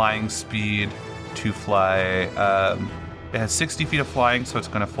its flying speed to fly. It has 60 feet of flying, so it's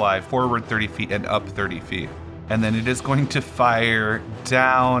going to fly forward 30 feet and up 30 feet. And then it is going to fire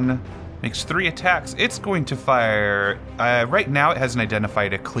down. Makes 3 attacks. It's going to fire. Right now, it hasn't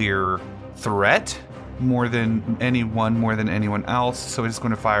identified a clear threat more than anyone else. So it's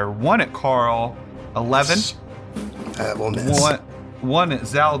going to fire 1 at Carl, 11. That will miss. 1 at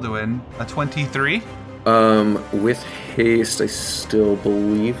Zalduin, a 23. With haste, I still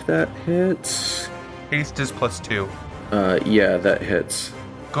believe that hits. Haste is +2. Yeah, that hits.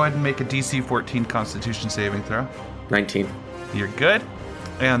 Go ahead and make a DC 14 Constitution saving throw. 19. You're good.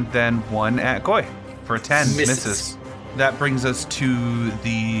 And then 1 at Goy for a 10. Misses. That brings us to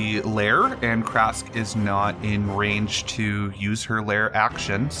the lair, and Krask is not in range to use her lair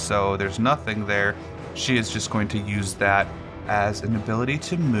action, so there's nothing there. She is just going to use that as an ability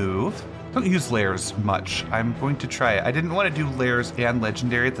to move. Don't use lairs much. I'm going to try it. I didn't want to do lairs and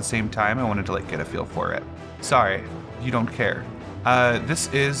legendary at the same time. I wanted to get a feel for it. Sorry, you don't care.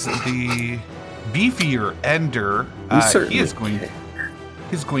 This is the beefier Ender. He is going.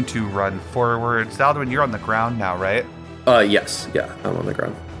 He's going to run forward. Zaldwin, you're on the ground now, right? Yes. Yeah, I'm on the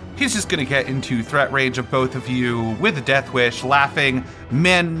ground. He's just going to get into threat range of both of you with a Death Wish, laughing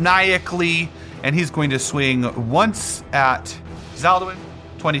maniacally, and he's going to swing once at Zaldwin,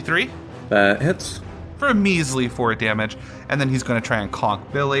 23. That hits. For a measly 4 damage, and then he's going to try and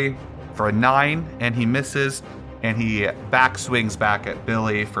conk Billy for a 9, and he misses, and he back swings back at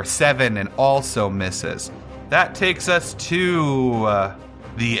Billy for 7 and also misses. That takes us to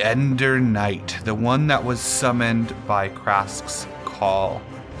the Ender Knight, the one that was summoned by Krask's call.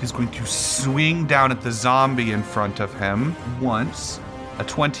 He's going to swing down at the zombie in front of him once, a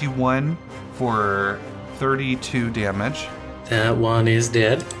 21 for 32 damage. That one is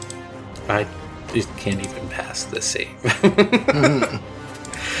dead. I just can't even pass the save.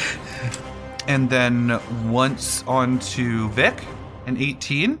 And then once onto Vic, an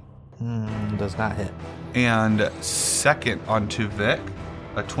 18. Does not hit. And second onto Vic,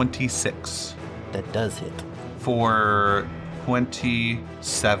 a 26. That does hit. For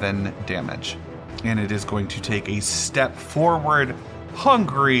 27 damage. And it is going to take a step forward,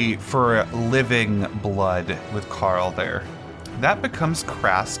 hungry for living blood with Carl there. That becomes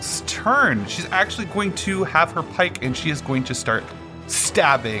Krask's turn. She's actually going to have her pike and she is going to start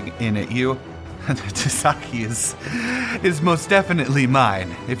stabbing in at you. Tasaki is most definitely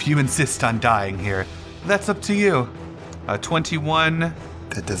mine. If you insist on dying here, that's up to you. A 21.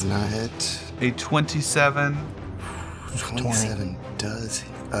 That does not hit. A 27. 27 does.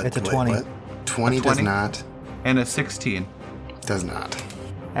 It's a 20. What? 20 does not. And a 16. Does not.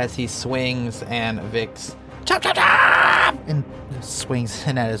 As he swings and Vic's chop, chop, chop, and swings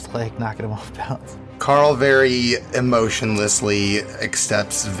in at his leg, knocking him off balance. Carl very emotionlessly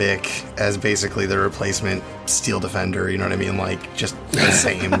accepts Vic as basically the replacement Steel Defender, you know what I mean? Just the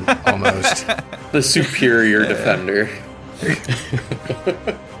same, almost. The superior defender.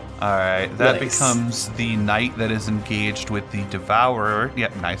 All right, that Nice. becomes the knight that is engaged with the devourer.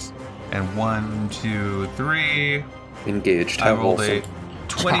 Yep, nice. And 1, 2, 3. Engaged. I How rolled a wholesome.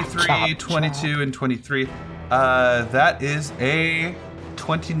 23, Chop, chop, 22, and 23. That is a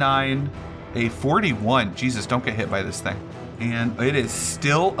 29, a 41. Jesus, don't get hit by this thing. And it is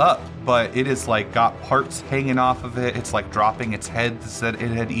still up, but it is got parts hanging off of it. It's dropping its heads that it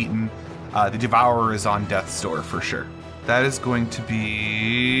had eaten. The devourer is on death's door for sure. That is going to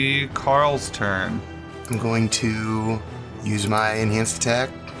be Carl's turn. I'm going to use my enhanced attack,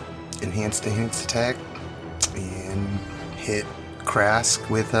 and hit Krask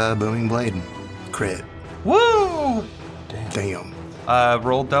with a booming blade. Crit. Woo! Damn.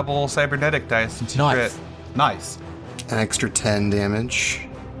 Roll double cybernetic dice since you Nice. crit. Nice. An extra 10 damage.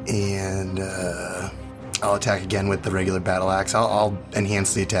 And I'll attack again with the regular battle axe. I'll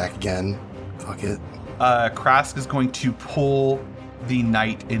enhance the attack again. Fuck it. Krask is going to pull the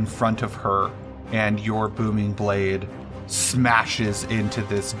knight in front of her, and your booming blade smashes into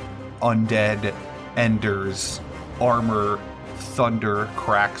this undead ender's armor. Thunder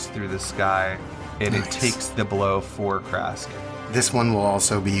cracks through the sky, and Nice. it takes the blow for Krask. This one will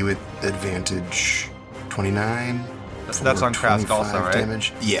also be with advantage 29. That's for on Krask also, 25 right?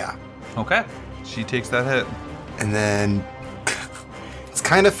 Damage. Yeah. Okay. She takes that hit. And then it's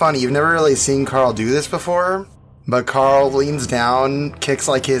kind of funny. You've never really seen Carl do this before, but Carl leans down, kicks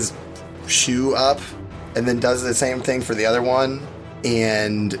like his shoe up, and then does the same thing for the other one,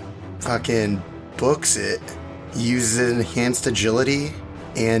 and fucking books it. He uses enhanced agility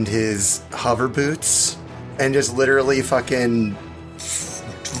and his hover boots, and just literally fucking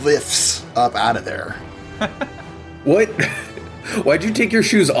lifts up out of there. What? Why'd you take your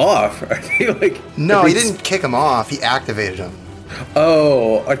shoes off? Are they like? No, are he they- didn't kick him off. He activated him.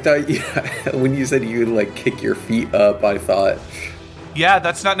 Oh, I thought when you said you like kick your feet up, I thought. Yeah,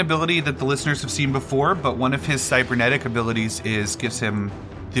 that's not an ability that the listeners have seen before, but one of his cybernetic abilities gives him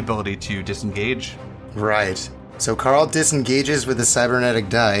the ability to disengage. Right. So Carl disengages with the cybernetic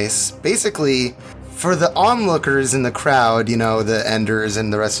dice. Basically, for the onlookers in the crowd, you know, the Enders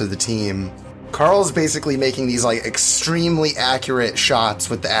and the rest of the team, Carl's basically making these like extremely accurate shots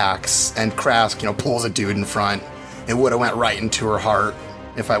with the axe, and Krask, pulls a dude in front. It would have went right into her heart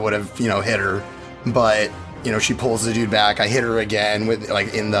if I would have, hit her. But, she pulls the dude back. I hit her again with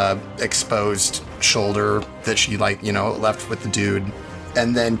like in the exposed shoulder that she left with the dude.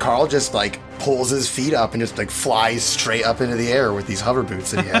 And then Carl just like pulls his feet up and just like flies straight up into the air with these hover boots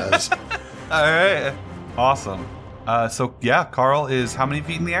that he has. All right. Awesome. So yeah, Carl is how many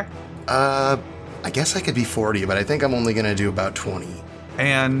feet in the air? I guess I could be 40, but I think I'm only going to do about 20.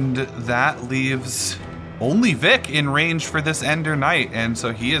 And that leaves only Vic in range for this Ender Knight, and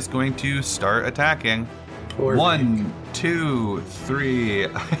so he is going to start attacking. Poor 1, 2, 3.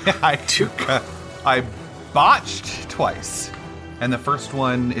 I botched twice. And the first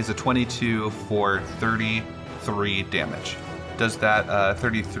one is a 22 for 33 damage. Does that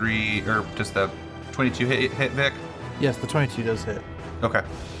 33, or does the 22 hit Vic? Yes, the 22 does hit. Okay.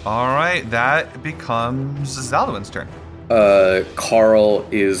 All right, that becomes Zaldwin's turn. Carl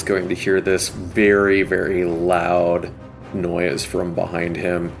is going to hear this very, very loud noise from behind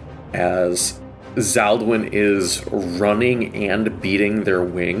him as Zaldwin is running and beating their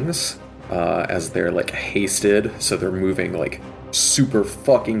wings as they're like hasted, so they're moving like super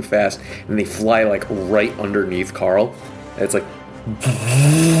fucking fast, and they fly like right underneath Carl. It's like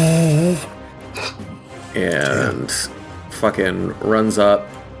and fucking runs up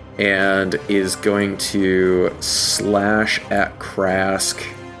and is going to slash at Krask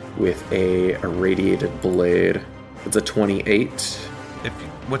with a irradiated blade. It's a 28.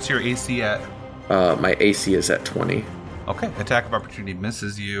 What's your AC at? My AC is at 20. Okay, attack of opportunity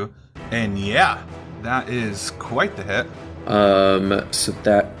misses you. And yeah, that is quite the hit. So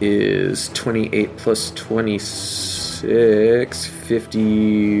that is 28 plus 26,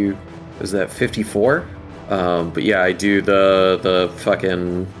 50, is that 54? But yeah, I do the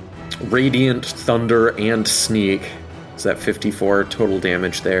fucking Radiant, Thunder, and Sneak. Is that 54 total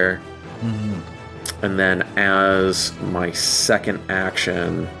damage there? Mm-hmm. And then as my second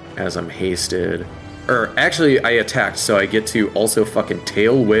action, as I'm hasted, or actually I attacked, so I get to also fucking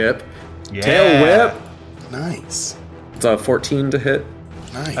Tail Whip. Yeah. Tail Whip! Nice. It's a 14 to hit.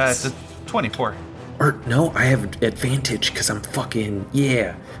 Nice. It's a 24. Or no, I have advantage because I'm fucking,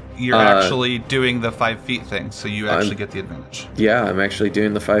 yeah. You're actually doing the 5 feet thing, so you actually get the advantage. Yeah, I'm actually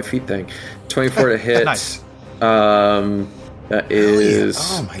doing the 5 feet thing. 24 to hit. Nice. That is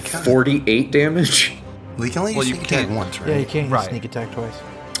Oh my God. 48 damage. We can only Well, you sneak attack can't- once, right? Yeah, you can't use Right. sneak attack twice.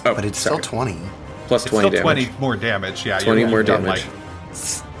 Oh, But it's sorry. still 20. Plus It's 20 still damage. 20 more damage. Yeah, 20 more you've done damage.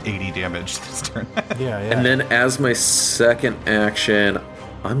 like 80 damage this turn. Yeah. And then as my second action,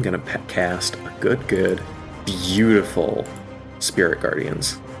 I'm going to cast a good, beautiful Spirit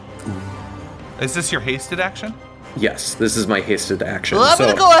Guardians. Is this your hasted action? Yes, this is my hasted action. Well, I'm so,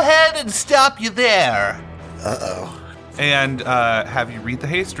 gonna go ahead and stop you there. Uh-oh. And have you read the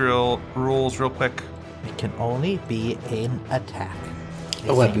haste rules real quick? It can only be an attack.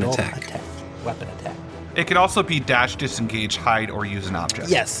 A weapon single attack. Weapon attack. It can also be dash, disengage, hide, or use an object.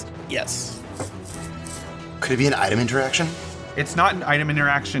 Yes. Could it be an item interaction? It's not an item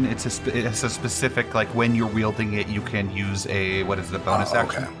interaction. It's a specific, like, when you're wielding it, you can use a bonus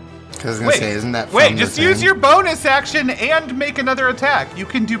action. Okay. Because I was going to say, isn't that from Wait, the just thing? use your bonus action and make another attack. You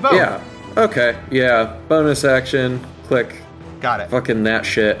can do both. Yeah. Okay. Yeah. Bonus action. Click. Got it. Fucking that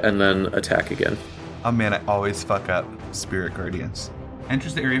shit, and then attack again. Oh man, I always fuck up Spirit Guardians.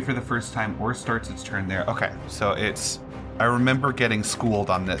 Enters the area for the first time or starts its turn there. Okay, so I remember getting schooled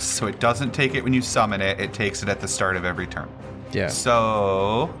on this. So it doesn't take it when you summon it. It takes it at the start of every turn. Yeah.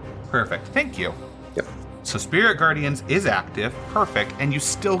 So, perfect. Thank you. Yep. So Spirit Guardians is active. Perfect. And you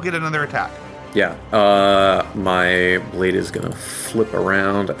still get another attack. Yeah. My blade is gonna flip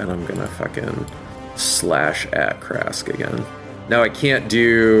around, and I'm gonna fucking slash at Krask again. Now I can't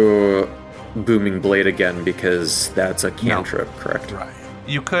do Booming Blade again because that's a cantrip, correct? Right.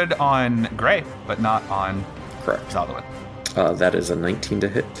 You could on Gray, but not on Correct. Zaldwin. That is a 19 to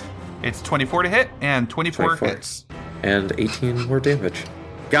hit. It's 24 to hit and 24 hits. And 18 more damage.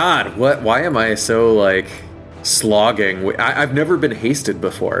 God, what? Why am I so, like, slogging? I've never been hasted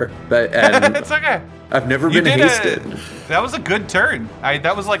before. And It's okay. I've never You been did hasted. That was a good turn.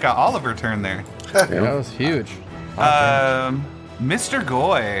 That was like an Oliver turn there. That was huge. Mr.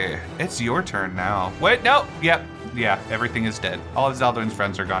 Goy, it's your turn now. Wait, no. Yep. Yeah, everything is dead. All of Zaldwin's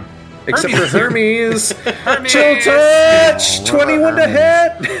friends are gone. Except for Hermes. Hermes. Chill touch! 21 to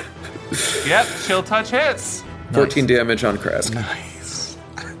hit! Yep, chill touch hits. 14 damage on Krask. Nice.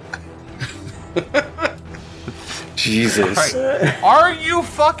 Jesus. All right. Are you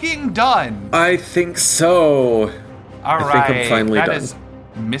fucking done? I think so. All I right. think I'm finally that done. is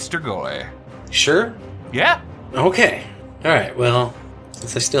Mr. Goy. Sure. Yeah. Okay. All right. Well,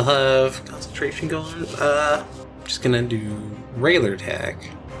 since I still have concentration going, I'm just gonna do regular attack.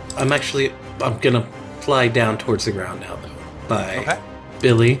 I'm gonna fly down towards the ground now, though. By Okay.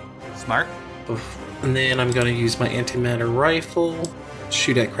 Billy. Smart. And then I'm gonna use my antimatter rifle,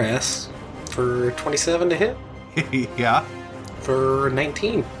 shoot at Krask for 27 to hit. Yeah. For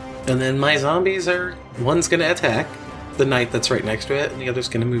 19. And then my zombies one's gonna attack the knight that's right next to it, and the other's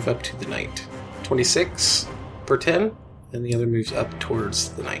gonna move up to the knight. 26 for 10, and the other moves up towards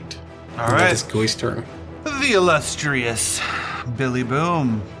the knight. All And right. That is Goy's turn. The illustrious Billy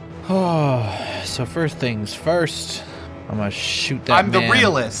Boom. Oh, so first things first, I'm gonna shoot that I'm the man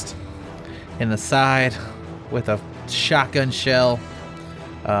realist. in the side with a shotgun shell.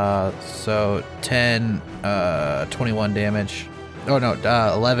 So 10, 21 damage. Oh no,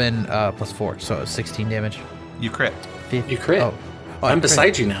 11 plus 4, so 16 damage. You crit. You crit. Oh, I I'm crit.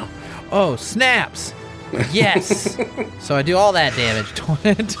 beside you now. Oh, snaps! Yes! So I do all that damage.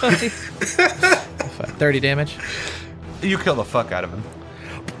 20, 30 damage. You kill the fuck out of him.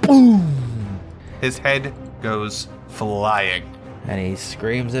 Boom! His head goes flying. And he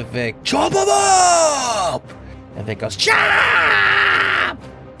screams at Vic, "Chop him up!" And Vic goes, "Chop!"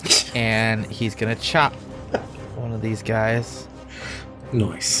 And he's gonna chop one of these guys.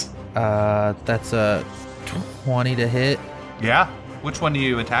 Nice. That's a 20 to hit. Yeah. Which one are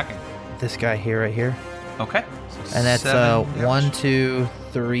you attacking? This guy here, right here. Okay. So And that's 7 damage. 1, 2,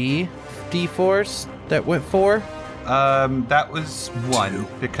 3 D4s that went 4. That was 1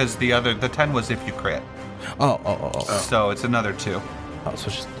 because the 10 was if you crit. Oh. So it's another 2. Oh, so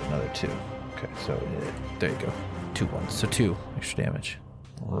it's just another 2. Okay, so there you go. 2 ones. So 2 extra damage.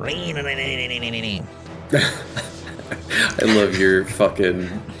 I love your fucking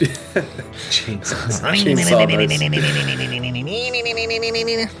chainsaw noise.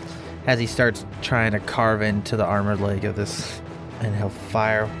 As he starts trying to carve into the armored leg of this, and he'll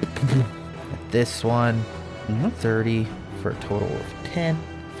fire at this one, 30 for a total of 10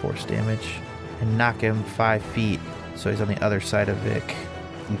 force damage, and knock him 5 feet, so he's on the other side of Vic.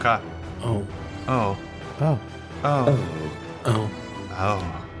 Okay. Oh. Oh. Oh. Oh. Oh. Oh.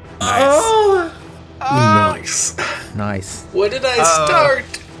 Nice. Oh. Nice. Nice. What did I start?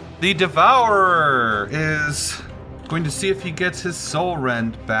 The Devourer is going to see if he gets his soul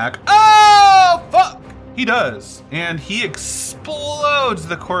rend back. Oh, fuck! He does. And he explodes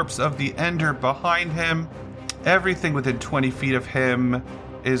the corpse of the Ender behind him. Everything within 20 feet of him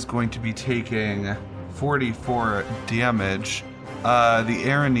is going to be taking 44 damage. The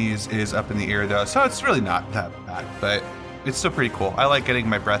Aranese is up in the air, though, so it's really not that bad, but it's still pretty cool. I like getting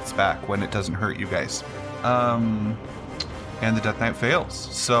my breaths back when it doesn't hurt you guys. And the Death Knight fails,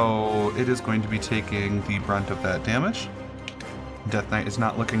 so it is going to be taking the brunt of that damage. Death Knight is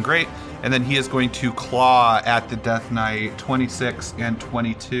not looking great, and then he is going to claw at the Death Knight. 26 and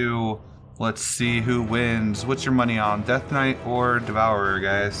 22. Let's see who wins. What's your money on, Death Knight or Devourer,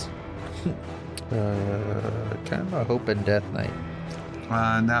 guys? Kind of a hoping Death Knight.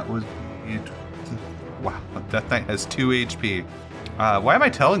 And that was Wow, Death Knight has 2 HP. Why am I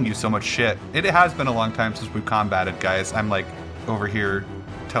telling you so much shit? It has been a long time since we've combated, guys. I'm like over here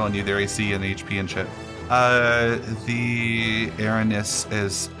telling you their AC and HP and shit. The Aranis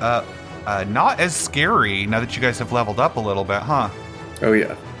is up. Not as scary now that you guys have leveled up a little bit, huh? Oh,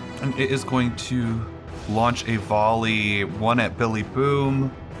 yeah. And it is going to launch a volley, one at Billy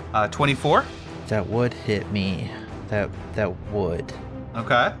Boom. 24? That would hit me. That would.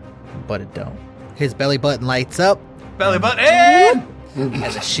 Okay. But it don't. His belly button lights up. Belly button in! And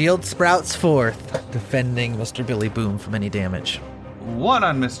the shield sprouts forth, defending Mr. Billy Boom from any damage. 1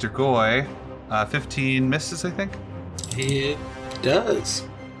 on Mr. Goy. 15 misses, I think. It does.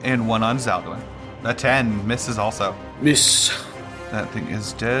 And 1 on Zaldwin. A 10 misses also. Miss. That thing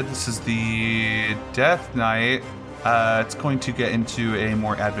is dead. This is the Death Knight. It's going to get into a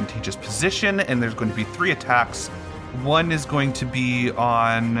more advantageous position, and there's going to be 3 attacks. One is going to be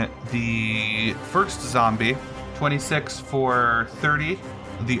on the first zombie, 26 for 30.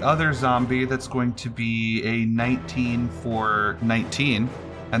 The other zombie, that's going to be a 19 for 19.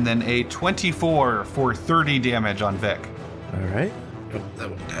 And then a 24 for 30 damage on Vic. All right. Oh, that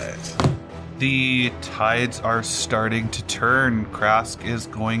one dies. The tides are starting to turn. Krask is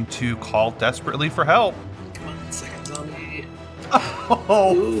going to call desperately for help. Come on, second zombie.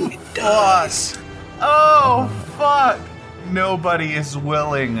 Oh, Ooh, he does. oh, fuck. Nobody is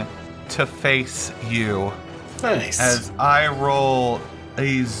willing to face you. Nice. As I roll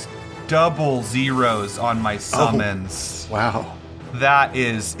these double zeros on my summons. Wow. That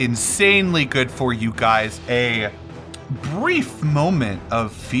is insanely good for you guys. A brief moment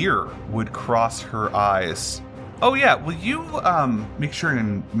of fear would cross her eyes. Oh yeah, will you make sure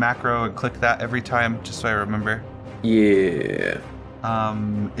and macro and click that every time, just so I remember? Yeah.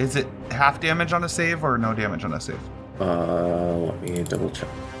 Is it half damage on a save or no damage on a save? Let me double check.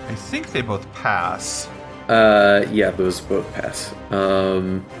 I think they both pass. Yeah, those both pass.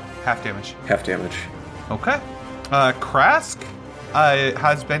 Half damage. Half damage. Okay. Krask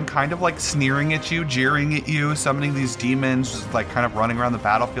has been kind of like sneering at you, jeering at you, summoning these demons, just like kind of running around the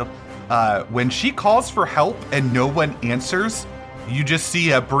battlefield. When she calls for help and no one answers, you just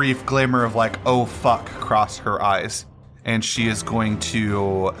see a brief glimmer of like, oh fuck, cross her eyes. And she is going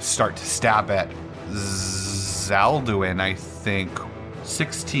to start to stab at Zalduin, I think.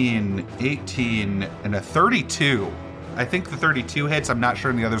 16, 18, and a 32. I think the 32 hits. I'm not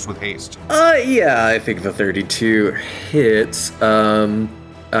sure in the others with haste. Yeah, I think the 32 hits. And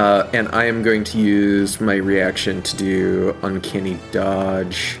I am going to use my reaction to do Uncanny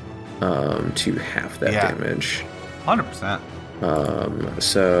Dodge to half that damage. 100%.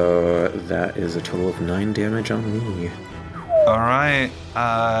 So that is a total of 9 damage on me. All right.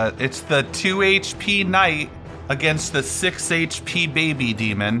 It's the 2 HP knight against the 6 HP baby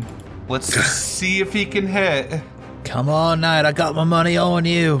demon. Let's see if he can hit. Come on, Knight. I got my money on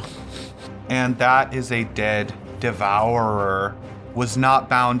you. And that is a dead devourer. Was not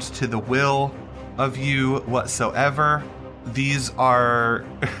bound to the will of you whatsoever. These are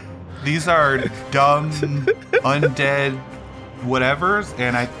dumb undead whatevers,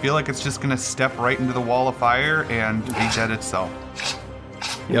 and I feel like it's just gonna step right into the wall of fire and be dead itself.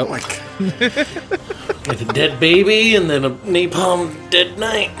 Yep. Like a dead baby and then a napalm dead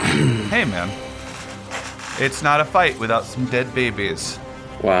knight. Hey man, it's not a fight without some dead babies.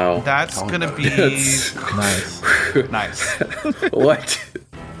 Wow. That's gonna be Nice. nice. What?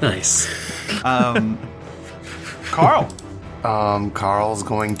 Nice. Carl. Carl's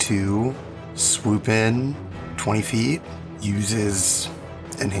going to swoop in 20 feet, use his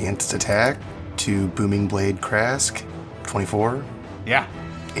enhanced attack to Booming Blade Krask, 24. Yeah.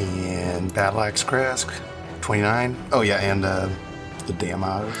 And Battle Axe Krask, 29. Oh, yeah, and the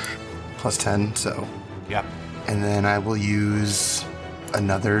damage, plus 10, so. Yeah. And then I will use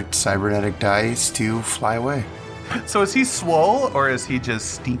another cybernetic dice to fly away. So is he swole or is he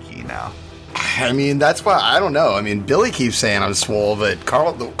just stinky now? I mean, that's why, I don't know. I mean, Billy keeps saying I'm swole, but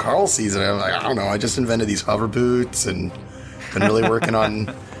Carl sees it. I'm like, I don't know. I just invented these hover boots and been really working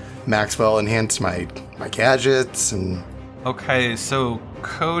on Maxwell enhance my gadgets and. Okay, so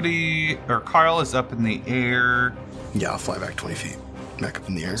Carl is up in the air. Yeah, I'll fly back 20 feet, back up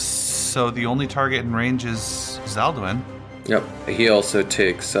in the air. So the only target in range is Zalduin. Yep. He also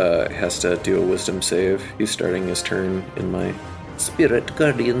has to do a wisdom save. He's starting his turn in my Spirit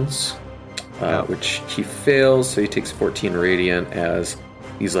Guardians, which he fails, so he takes 14 radiant as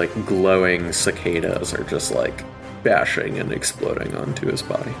these like glowing cicadas are just like bashing and exploding onto his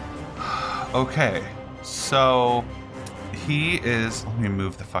body. Okay, so He is. Let me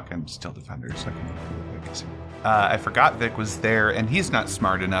move the fucking Steel Defender so I can look who Vic is. I forgot Vic was there, and he's not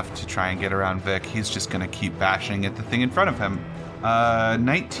smart enough to try and get around Vic. He's just going to keep bashing at the thing in front of him.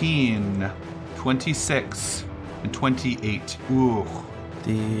 19, 26, and 28. Ooh.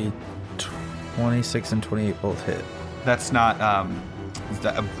 The 26 and 28 both hit. That's not.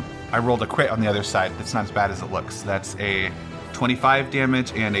 I rolled a crit on the other side. That's not as bad as it looks. That's a 25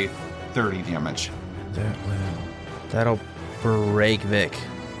 damage and a 30 damage. That'll break Vic.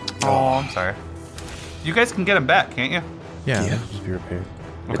 Oh, I'm sorry. You guys can get him back, can't you? Yeah. Just be repaired.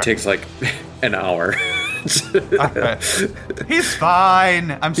 Okay. It takes like an hour. He's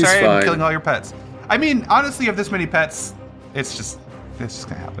fine. I'm He's sorry fine. I'm killing all your pets. I mean, honestly, you have this many pets, it's just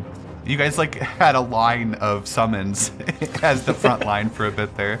gonna happen. You guys like had a line of summons as the front line for a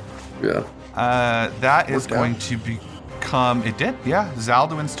bit there. Yeah. That is going to become. It did, yeah.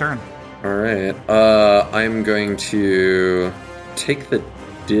 Zalduin's turn. All right. I'm going to take the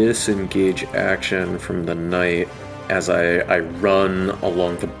disengage action from the knight as I run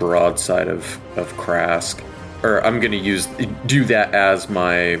along the broad side of Krask. Or I'm going to do that as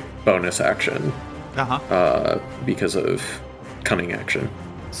my bonus action. Because of cunning action.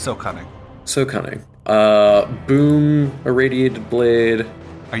 So cunning. So cunning. Boom, irradiated blade.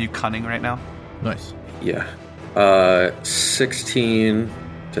 Are you cunning right now? Nice. Yeah. 16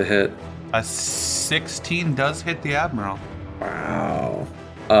 to hit. A 16 does hit the Admiral. Wow.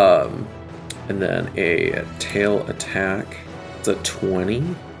 And then a tail attack. It's a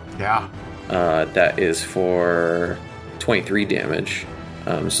 20. Yeah. That is for 23 damage.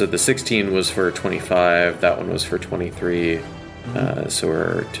 So the 16 was for 25. That one was for 23. So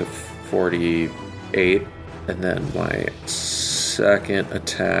we're to 48. And then my second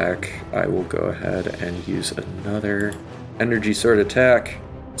attack, I will go ahead and use another energy sword attack.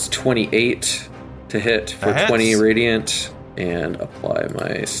 It's 28 to hit for 20 radiant, and apply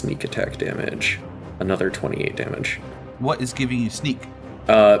my sneak attack damage. Another 28 damage. What is giving you sneak?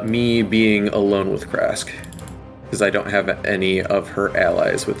 Me being alone with Krask. Because I don't have any of her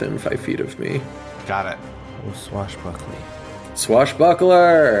allies within 5 feet of me. Got it. Oh, swashbuckly.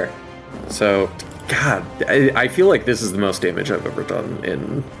 Swashbuckler! So, God, I feel like this is the most damage I've ever done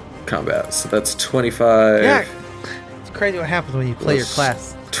in combat. So that's 25. Yeah. It's crazy what happens when you play your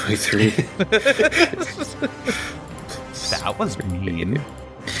class. 23. That was mean.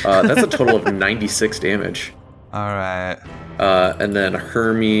 That's a total of 96 damage. All right. And then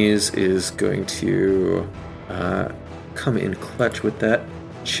Hermes is going to come in clutch with that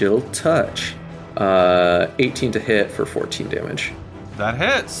chill touch. 18 to hit for 14 damage. That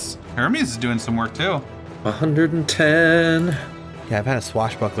hits. Hermes is doing some work too. 110. Yeah, I've had a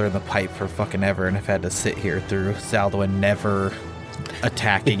swashbuckler in the pipe for fucking ever, and I've had to sit here through Zalduin never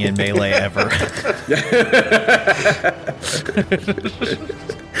attacking in melee ever.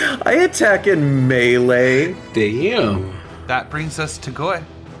 I attack in melee. Damn. That brings us to Goy.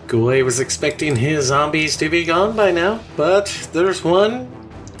 Goy was expecting his zombies to be gone by now, but there's one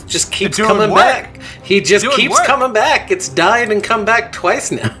just keeps coming back. He just keeps coming back. It's died and come back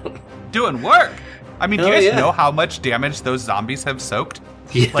twice now. Doing work. I mean, do you guys know how much damage those zombies have soaked?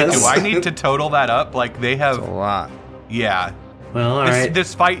 Yes. Like, do I need to total that up? Like, they have... That's a lot. Yeah. Well, all right.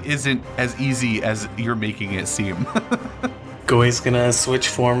 This fight isn't as easy as you're making it seem. Goy's gonna switch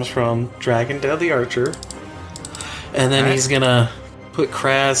forms from Dragon to the Archer. And then he's gonna put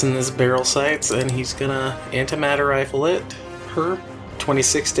Kraz in his barrel sights, and he's gonna antimatter rifle it. Her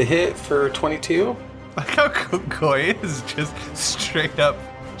 26 to hit for 22. Like how Goy is just straight up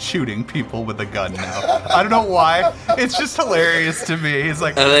shooting people with a gun now. I don't know why. It's just hilarious to me. He's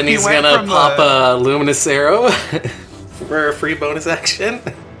like, and then he's gonna pop a luminous arrow for a free bonus action.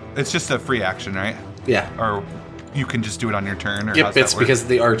 It's just a free action, right? Yeah. Or you can just do it on your turn. Or yep, it's because of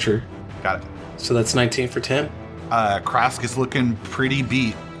the Archer. Got it. So that's 19 for 10. Krask is looking pretty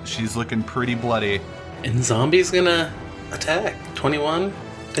beat. She's looking pretty bloody. And Zombie's gonna attack. 21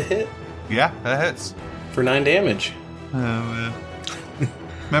 to hit. Yeah, that hits. For 9 damage. Oh, man.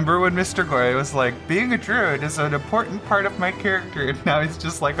 Remember when Mr. Goy was like, being a druid is an important part of my character, and now he's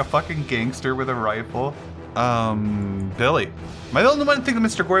just like a fucking gangster with a rifle? Billy. Am I the only one thinking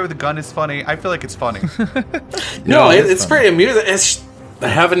Mr. Goy with a gun is funny? I feel like it's funny. No, it's pretty amusing. I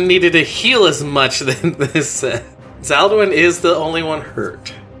haven't needed to heal as much than this. Zalduin is the only one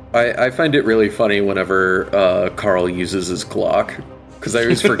hurt. I find it really funny whenever Carl uses his Glock. Because I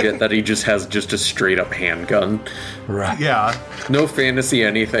always forget that he just has just a straight-up handgun. Right. Yeah. No fantasy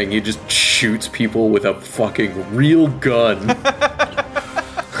anything. He just shoots people with a fucking real gun.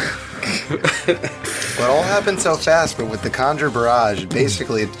 It all happened so fast, but with the Conjure Barrage,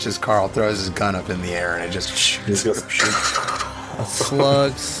 basically it's just Carl throws his gun up in the air and it just shoots. A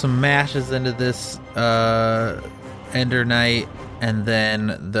slug smashes into this Ender Knight, and then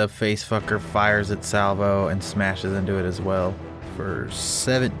the facefucker fires its salvo and smashes into it as well for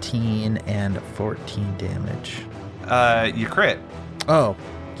 17 and 14 damage. You crit. Oh,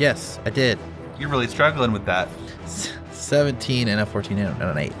 yes, I did. You're really struggling with that. 17 and a 14 and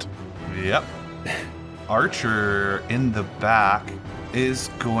an 8. Yep. Archer in the back is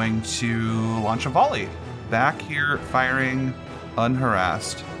going to launch a volley. Back here, firing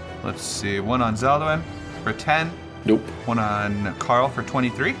unharassed. Let's see. One on Zaldwin for 10. Nope. One on Carl for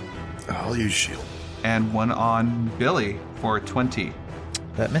 23. I'll use shield. And one on Billy for 20.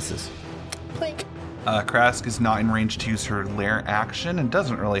 That misses. Krask is not in range to use her lair action and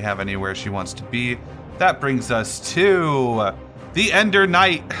doesn't really have anywhere she wants to be. That brings us to the Ender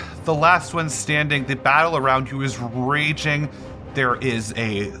Knight, the last one standing. The battle around you is raging. There is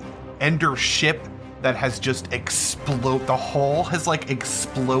a Ender ship that has just exploded. The hull has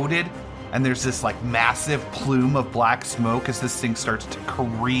exploded, and there's this massive plume of black smoke as this thing starts to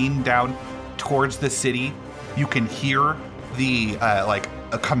careen down towards the city. You can hear the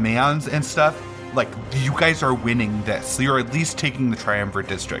commands and stuff. You guys are winning this. You're at least taking the Triumvirate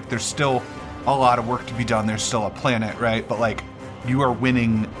District. There's still a lot of work to be done. There's still a planet, right? But you are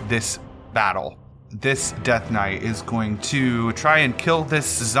winning this battle. This Death Knight is going to try and kill this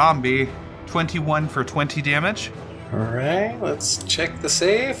zombie. 21 for 20 damage. All right, let's check the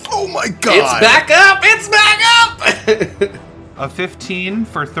save. Oh my god! It's back up! It's back up! A 15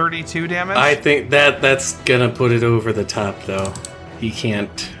 for 32 damage. I think that's gonna put it over the top, though. He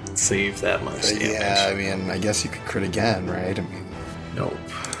can't save that much damage. Yeah, I mean, I guess you could crit again, right? Nope.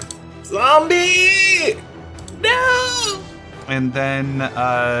 Zombie! No! And then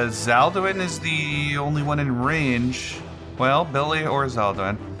Zaldwin is the only one in range. Well, Billy or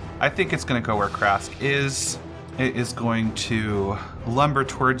Zaldwin. I think it's going to go where Krask is. It is going to lumber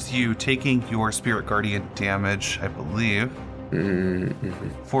towards you, taking your Spirit Guardian damage, I believe.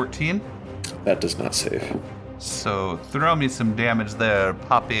 14? That does not save. So throw me some damage there,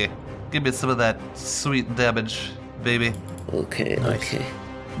 Poppy. Give me some of that sweet damage, baby. Okay, okay.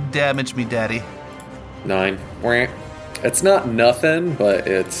 Damage me, daddy. 9. It's not nothing, but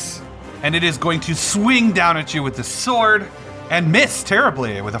it's... And it is going to swing down at you with the sword and miss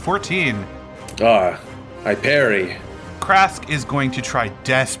terribly with a 14. I parry. Krask is going to try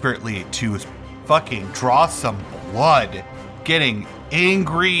desperately to fucking draw some blood. Getting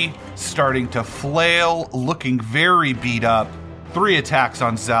angry, starting to flail, looking very beat up. 3 attacks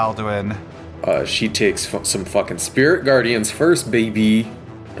on Zaldwin. She takes some fucking Spirit Guardians first, baby.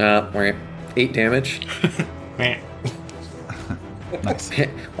 8 damage. Nice.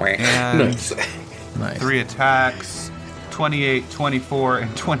 And Nice. Nice. 3 attacks, 28, 24,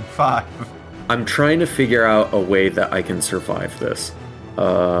 and 25. I'm trying to figure out a way that I can survive this.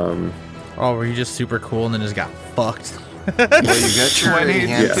 Oh, were you just super cool and then just got fucked? Well, you got your 22,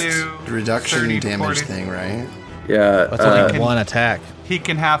 enhanced reduction 30, damage 40. thing, right? Yeah, That's only can- one attack. He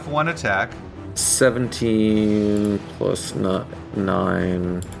can have 1 attack. 17 plus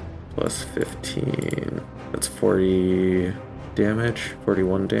 9 plus 15. That's 40 damage,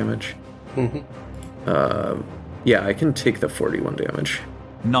 41 damage. Yeah, I can take the 41 damage.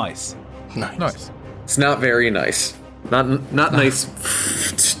 Nice. Nice. It's not very nice. Not nice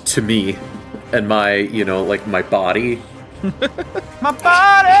to me and my, my body. My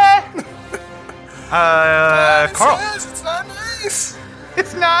body! Carl. It's not nice.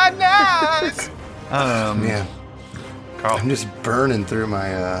 It's not nice! Man, Carl, I'm just burning through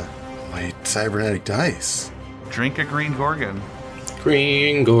my my cybernetic dice. drink a green Gorgon.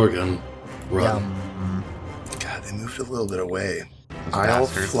 Green Gorgon. Run. God, they moved a little bit away. Those I'll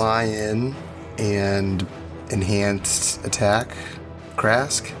bastards. fly in and enhanced attack.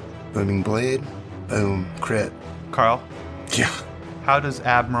 Krask, booming blade, boom, crit. Carl, Yeah. how does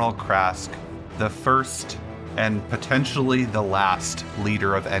Admiral Krask, the first and potentially the last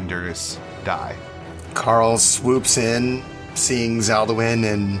leader of Enders, die? Carl swoops in, seeing Zaldwin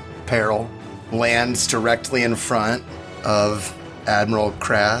in peril, lands directly in front of Admiral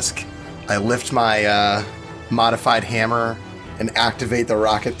Krask. I lift my modified hammer and activate the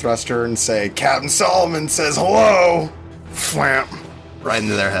rocket thruster and say, Captain Solomon says hello! Flamp! Right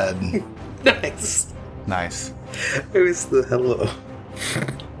into their head. Nice. Nice. It was the hello.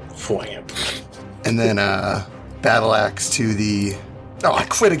 Flamp. And then battle axe to the... Oh, I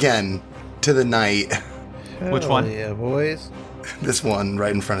quit again! To the knight. Which one? Yeah, boys. This one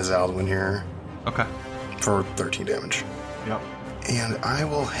right in front of Zaldwin here Okay. for 13 damage. Yep. And I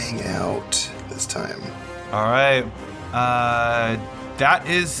will hang out this time. All right. That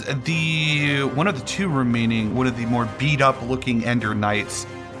is one of the two remaining, one of the more beat up looking Ender Knights.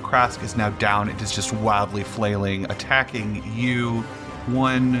 Krask is now down. It is just wildly flailing, attacking you.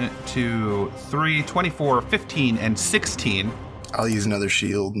 1, 2, 3, 24, 15, and 16. I'll use another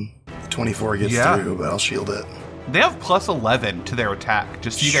shield. 24 gets through, but I'll shield it. They have plus 11 to their attack.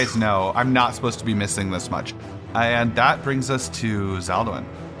 Just so you guys know, I'm not supposed to be missing this much. And that brings us to Zaldwin.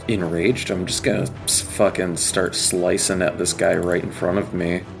 Enraged, I'm just gonna fucking start slicing at this guy right in front of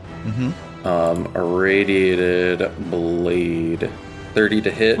me. A radiated blade. 30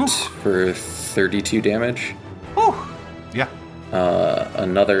 to hit for 32 damage. Whew. Yeah.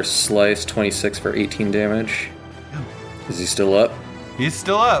 Another slice, 26 for 18 damage. Is he still up? He's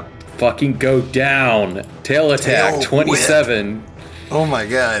still up. Fucking go down. Tail attack, Tail 27. Whip. Oh my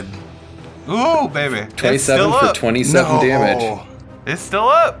god. Ooh, baby. 27 for 27 damage. It's still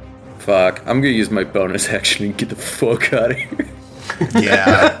up. Fuck. I'm gonna use my bonus action and get the fuck out of here.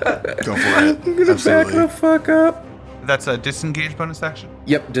 Yeah. Go for it. I'm gonna back the fuck up. That's a disengage bonus action?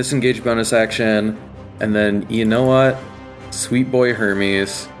 Yep, disengage bonus action. And then, you know what? Sweet boy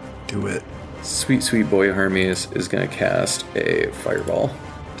Hermes. Do it. Sweet boy Hermes is gonna cast a fireball.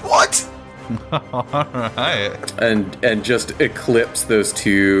 What? Alright. And just eclipse those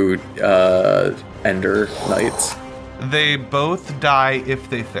two Ender Knights. They both die if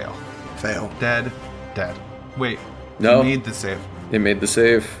they fail. Fail. Dead. Wait. No. You made the save. They made the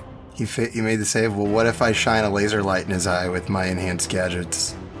save. You made the save. Well, what if I shine a laser light in his eye with my enhanced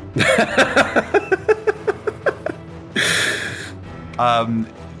gadgets?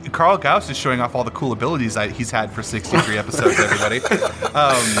 Carl Gauss is showing off all the cool abilities he's had for 63 episodes, everybody.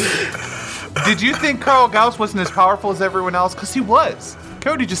 Did you think Carl Gauss wasn't as powerful as everyone else? Because he was.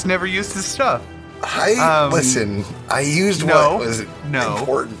 Cody just never used his stuff. Listen, I used what was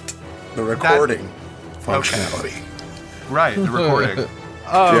important. The recording functionality. Okay. Right, the recording.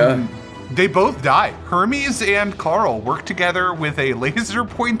 They both die. Hermes and Carl work together with a laser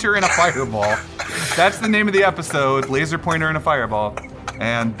pointer and a fireball. That's the name of the episode, Laser Pointer and a Fireball.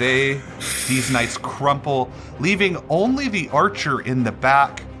 And these knights crumple, leaving only the archer in the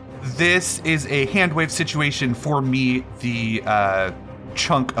back. This is a handwave situation for me. The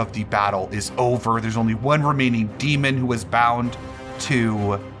chunk of the battle is over. There's only one remaining demon who is bound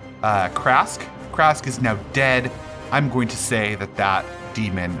to Krask. Krask is now dead. I'm going to say that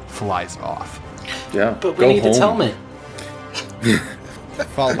demon flies off. Yeah, but we need his helmet.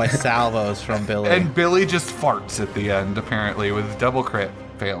 Followed by salvos from Billy. And Billy just farts at the end, apparently, with double crit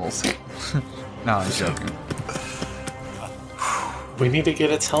fails. No, I'm joking. We need to get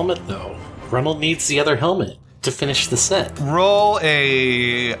its helmet, though. Ronald needs the other helmet to finish the set. Roll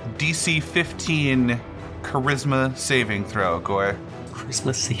a DC 15 charisma saving throw, Goy.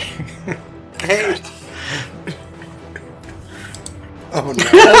 Charisma saving. Hey! Oh no.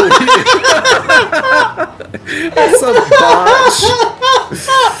 That's a botch.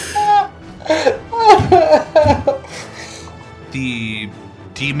 The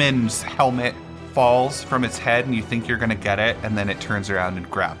demon's helmet falls from its head and you think you're going to get it, and then it turns around and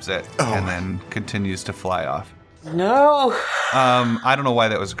grabs it and then continues to fly off. No. I don't know why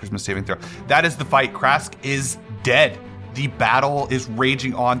that was a Christmas saving throw. That is the fight. Krask is dead. The battle is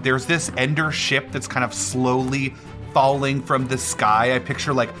raging on. There's this Ender ship that's kind of slowly falling from the sky. I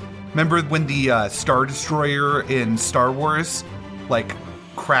picture, remember when the Star Destroyer in Star Wars,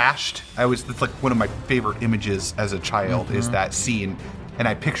 crashed? That's one of my favorite images as a child is that scene. And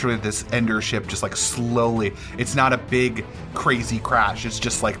I picture this Ender ship just slowly. It's not a big, crazy crash. It's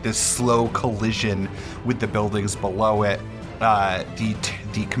just this slow collision with the buildings below it.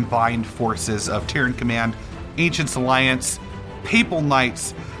 The combined forces of Terran Command, Ancients Alliance, Papal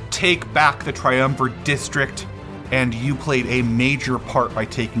Knights take back the Triumvirate District, and you played a major part by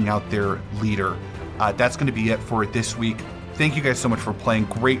taking out their leader. That's going to be it for this week. Thank you guys so much for playing.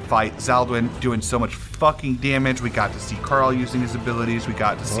 Great fight. Zaldwin doing so much fucking damage. We got to see Carl using his abilities. We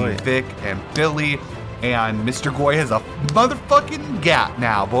got to see Vic and Billy. And Mr. Goy has a motherfucking gat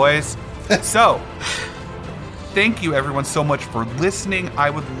now, boys. So, thank you everyone so much for listening. I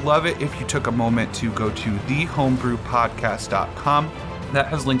would love it if you took a moment to go to thehomebrewpodcast.com. That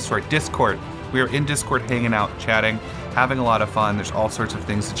has links to our Discord. We are in Discord hanging out, chatting, having a lot of fun. There's all sorts of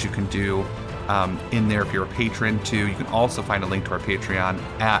things that you can do in there if you're a patron too. You can also find a link to our Patreon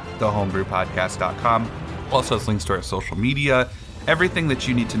at thehomebrewpodcast.com. Also has links to our social media. Everything that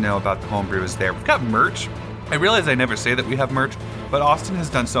you need to know about the Homebrew is there. We've got merch. I realize I never say that we have merch, but Austin has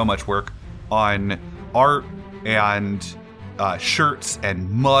done so much work on art and shirts and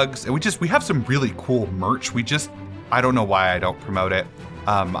mugs. And we have some really cool merch. I don't know why I don't promote it.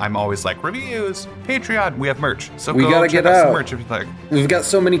 I'm always like, reviews, Patreon, we have merch. So We go gotta check get out some out. merch if you'd like. We've got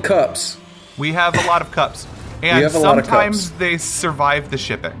so many cups. We have a lot of cups. And have a lot of sometimes cups. they survive the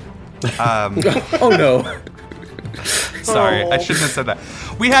shipping. Oh no. Sorry, I shouldn't have said that.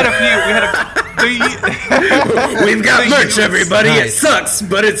 We had a few. We've got the merch, US everybody. It Nice. sucks,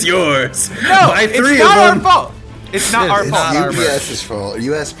 but it's yours. No, Buy it's 3 not of our them. fault. It's not our It's fault. UPS is full.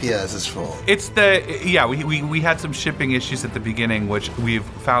 USPS is full. It's we had some shipping issues at the beginning, which we've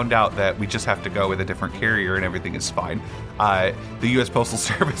found out that we just have to go with a different carrier and everything is fine. The U.S. Postal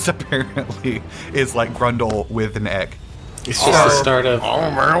Service apparently is like Grundle with an egg. It's just the start of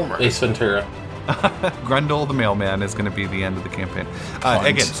mailman. Ace Ventura. Grundle the mailman is going to be the end of the campaign. Punt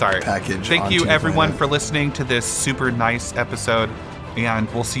Again, sorry. package Thank you onto everyone planet. for listening to this super nice episode, and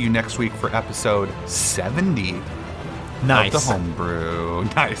we'll see you next week for episode 70 Nice. of the Homebrew.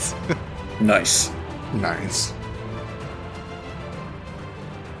 Nice. Nice. Nice.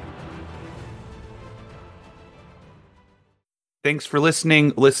 Thanks for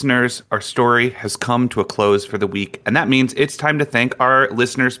listening, listeners. Our story has come to a close for the week, and that means it's time to thank our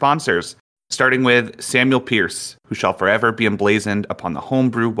listener sponsors, starting with Samuel Pierce, who shall forever be emblazoned upon the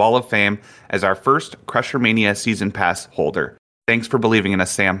Homebrew Wall of Fame as our first Crusher Mania Season Pass holder. Thanks for believing in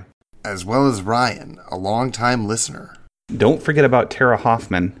us, Sam. As well as Ryan, a longtime listener. Don't forget about Tara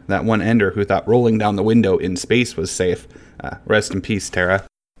Hoffman, that one ender who thought rolling down the window in space was safe. Rest in peace, Tara.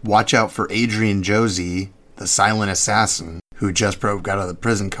 Watch out for Adrian Josie, the silent assassin, who just broke out of the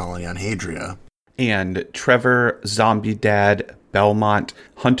prison colony on Hadria. And Trevor, Zombie Dad, Belmont,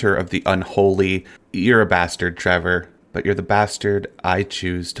 Hunter of the Unholy. You're a bastard, Trevor, but you're the bastard I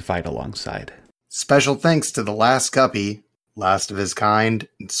choose to fight alongside. Special thanks to the last guppy, last of his kind,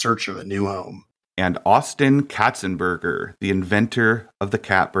 in search of a new home. And Austin Katzenberger, the inventor of the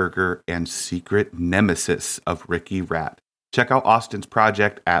Cat Burger and secret nemesis of Ricky Rat. Check out Austin's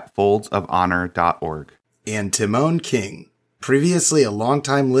project at foldsofhonor.org. And Timon King, previously a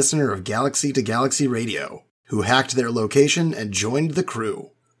longtime listener of Galaxy to Galaxy Radio, who hacked their location and joined the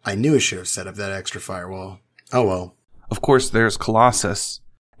crew. I knew I should have set up that extra firewall. Oh well. Of course, there's Colossus,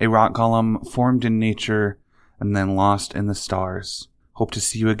 a rock golem formed in nature and then lost in the stars. Hope to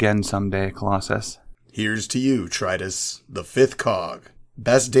see you again someday, Colossus. Here's to you, Tritus, the fifth cog.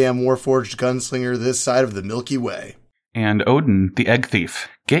 Best damn warforged gunslinger this side of the Milky Way. And Odin, the egg thief.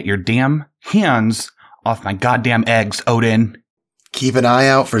 Get your damn hands off my goddamn eggs, Odin. Keep an eye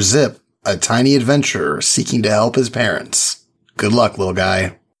out for Zip, a tiny adventurer seeking to help his parents. Good luck, little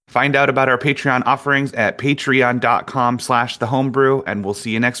guy. Find out about our Patreon offerings at patreon.com/thehomebrew, and we'll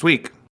see you next week.